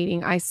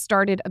meditating, I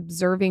started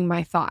observing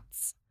my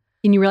thoughts.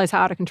 And you realize how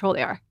out of control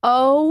they are.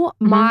 Oh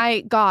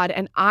my God.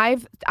 And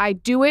I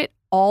do it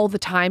all the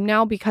time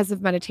now because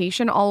of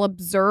meditation. I'll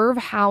observe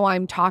how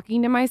I'm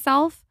talking to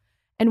myself.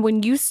 And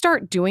when you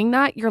start doing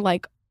that, you're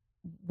like,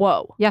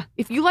 whoa. Yeah.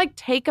 If you like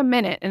take a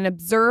minute and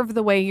observe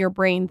the way your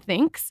brain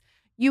thinks,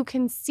 you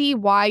can see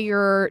why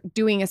you're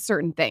doing a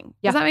certain thing.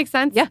 Yeah. Does that make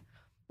sense? Yeah.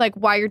 Like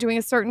why you're doing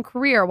a certain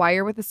career, why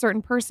you're with a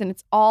certain person.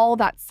 It's all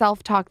that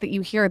self-talk that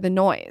you hear, the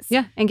noise.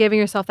 Yeah. And giving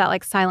yourself that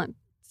like silent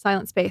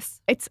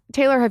space. It's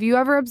Taylor, have you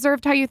ever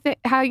observed how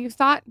you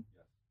thought?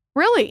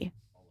 Really?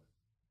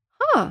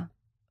 Huh.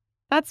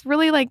 That's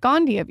really like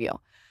Gandhi of you.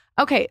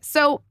 Okay,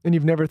 so. And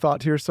you've never thought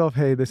to yourself,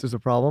 hey, this is a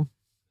problem?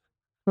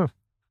 Huh.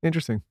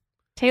 Interesting.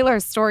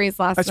 Taylor's stories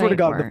last night. I swear to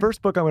God, the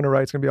first book I'm going to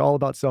write is going to be all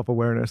about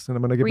self-awareness. And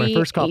I'm going to give my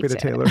first copy to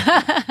Taylor.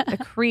 A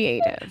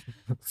creative.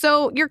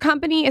 So your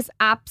company is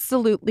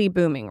absolutely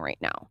booming right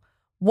now.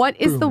 What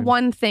is the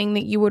one thing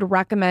that you would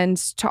recommend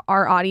to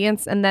our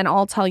audience? And then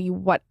I'll tell you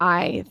what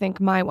I think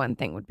my one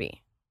thing would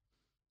be.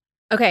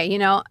 Okay,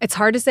 it's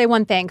hard to say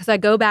one thing because I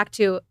go back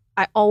to,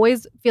 I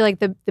always feel like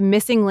the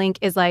missing link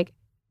is like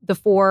the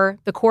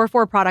core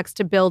 4 products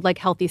to build like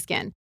healthy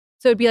skin.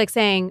 So it'd be like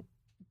saying,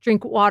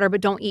 drink water,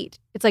 but don't eat.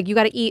 It's like you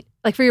got to eat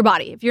like for your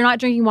body. If you're not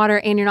drinking water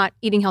and you're not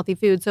eating healthy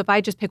food. So if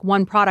I just pick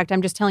one product,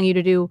 I'm just telling you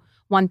to do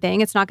one thing.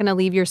 It's not going to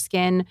leave your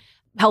skin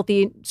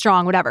healthy,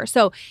 strong, whatever.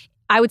 So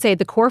I would say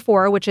the core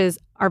 4, which is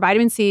our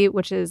vitamin C,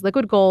 which is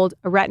liquid gold,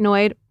 a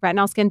retinoid,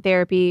 retinol skin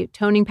therapy,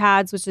 toning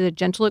pads, which is a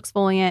gentle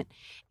exfoliant,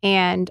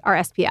 and our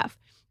SPF.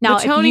 Now,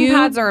 the toning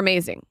pads are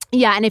amazing.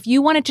 Yeah. And if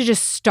you wanted to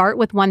just start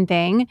with one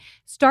thing,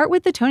 start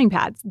with the toning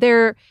pads.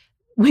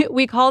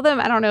 We call them,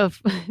 I don't know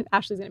if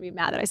Ashley's going to be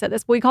mad that I said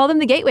this, but we call them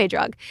the gateway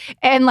drug.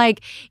 And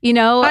like,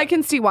 I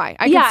can see why.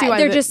 I can see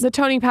why. The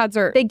toning pads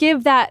are. They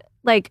give that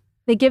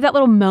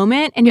little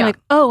moment and you're like,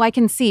 oh, I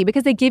can see,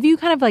 because they give you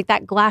kind of like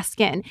that glass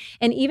skin.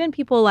 And even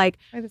people like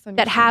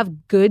that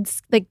have good,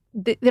 like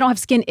they don't have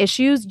skin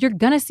issues, you're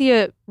going to see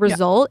a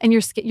result and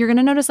you're going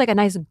to notice like a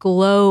nice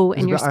glow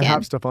in your skin. I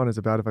have stuff on. Is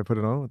it bad if I put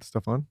it on with the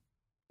stuff on?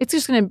 It's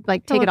just going to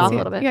like take it off a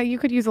little bit. Yeah, you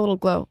could use a little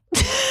glow.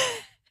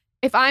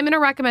 If I'm going to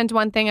recommend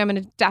one thing, I'm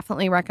going to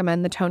definitely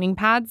recommend the toning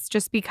pads,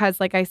 just because,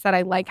 like I said,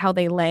 I like how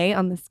they lay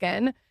on the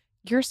skin.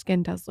 Your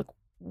skin does look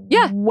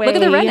way look at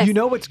the redness. You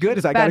know what's good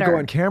is I got to go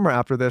on camera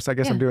after this. I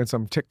guess I'm doing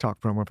some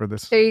TikTok promo for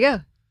this. There you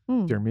go.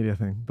 Dear media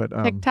thing. But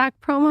TikTok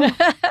promo?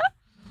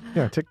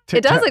 Yeah,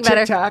 it does look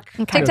better.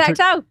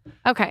 Tic-tac-toe.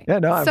 Okay. Yeah,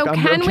 no, so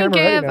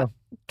I'm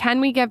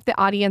can we give the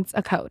audience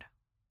a code?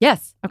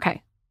 Yes.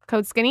 Okay.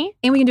 Code skinny?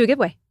 And we can do a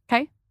giveaway.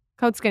 Okay.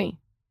 Code skinny.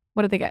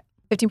 What did they get?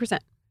 15%.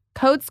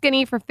 Code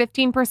skinny for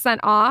 15%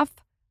 off.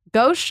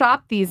 Go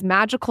shop these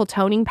magical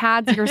toning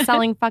pads. You're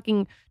selling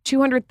fucking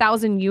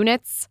 200,000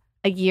 units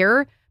a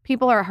year.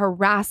 People are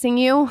harassing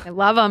you. I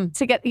love them.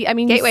 To get, you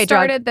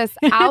started this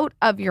out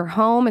of your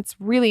home. It's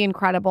really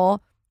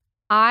incredible.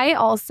 I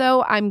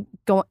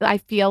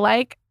feel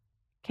like,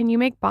 can you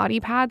make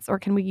body pads or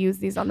can we use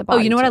these on the body?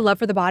 Oh, you know what I love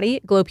for the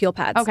body? Glow peel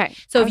pads. Okay.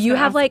 So if you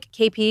have like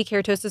KP,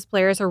 keratosis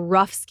pilaris, or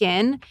rough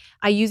skin,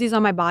 I use these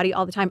on my body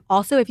all the time.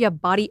 Also, if you have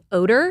body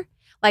odor,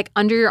 like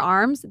under your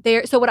arms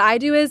there. So what I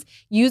do is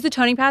use the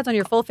toning pads on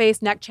your full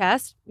face, neck,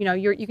 chest. You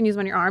can use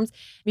them on your arms.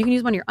 You can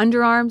use them on your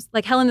underarms.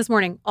 Like Helen this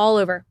morning, all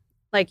over.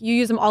 Like you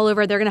use them all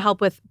over. They're going to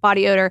help with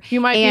body odor. You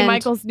might be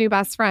Michael's new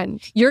best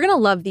friend. You're going to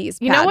love these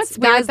pads. You know what's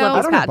weird, Guys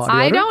love these pads.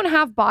 I don't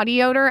have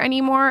body odor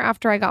anymore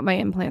after I got my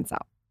implants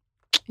out.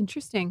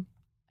 Interesting.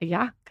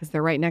 Yeah, because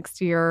they're right next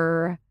to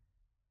your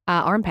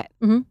armpit.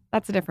 Mm-hmm.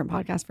 That's a different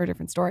podcast for a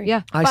different story.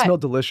 Yeah. I smell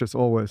delicious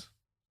always.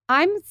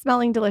 I'm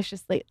smelling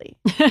delicious lately.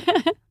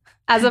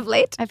 As of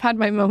late? I've had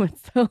my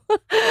moments.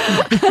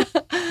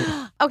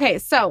 Okay,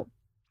 so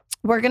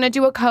we're going to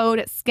do a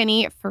code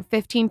skinny for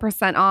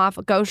 15% off.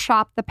 Go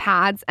shop the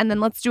pads and then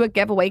let's do a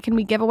giveaway. Can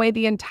we give away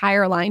the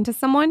entire line to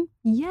someone?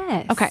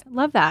 Yes. Okay.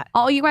 Love that.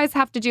 All you guys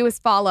have to do is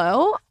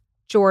follow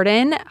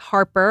Jordan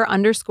Harper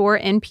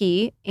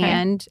 _NP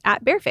and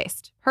at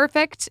Barefaced.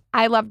 Perfect.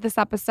 I love this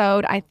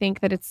episode. I think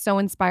that it's so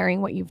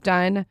inspiring what you've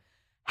done.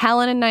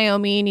 Helen and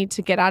Naomi need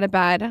to get out of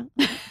bed.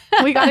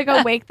 We got to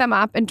go wake them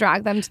up and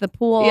drag them to the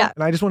pool. Yeah.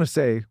 And I just want to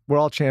say, we're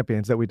all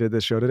champions that we did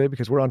this show today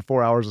because we're on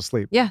 4 hours of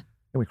sleep. Yeah.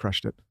 And we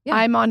crushed it. Yeah.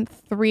 I'm on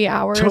 3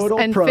 hours Total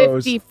and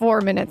pros.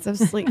 54 minutes of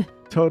sleep.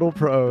 Total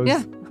pros.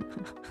 Yeah.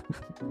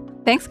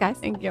 Thanks, guys.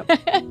 Thank you.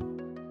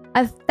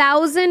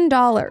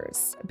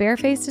 $1,000.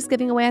 Barefaced is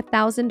giving away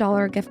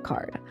 $1,000 gift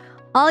card.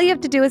 All you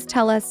have to do is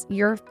tell us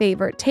your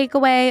favorite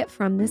takeaway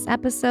from this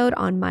episode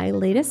on my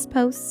latest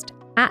post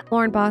at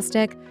Lauren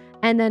Bostic,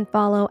 and then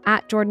follow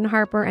at Jordan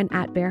Harper and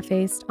at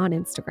Barefaced on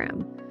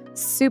Instagram.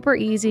 Super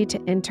easy to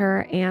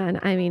enter,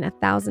 and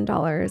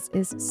 $1,000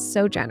 is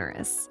so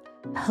generous.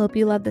 Hope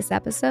you love this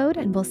episode,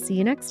 and we'll see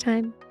you next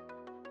time.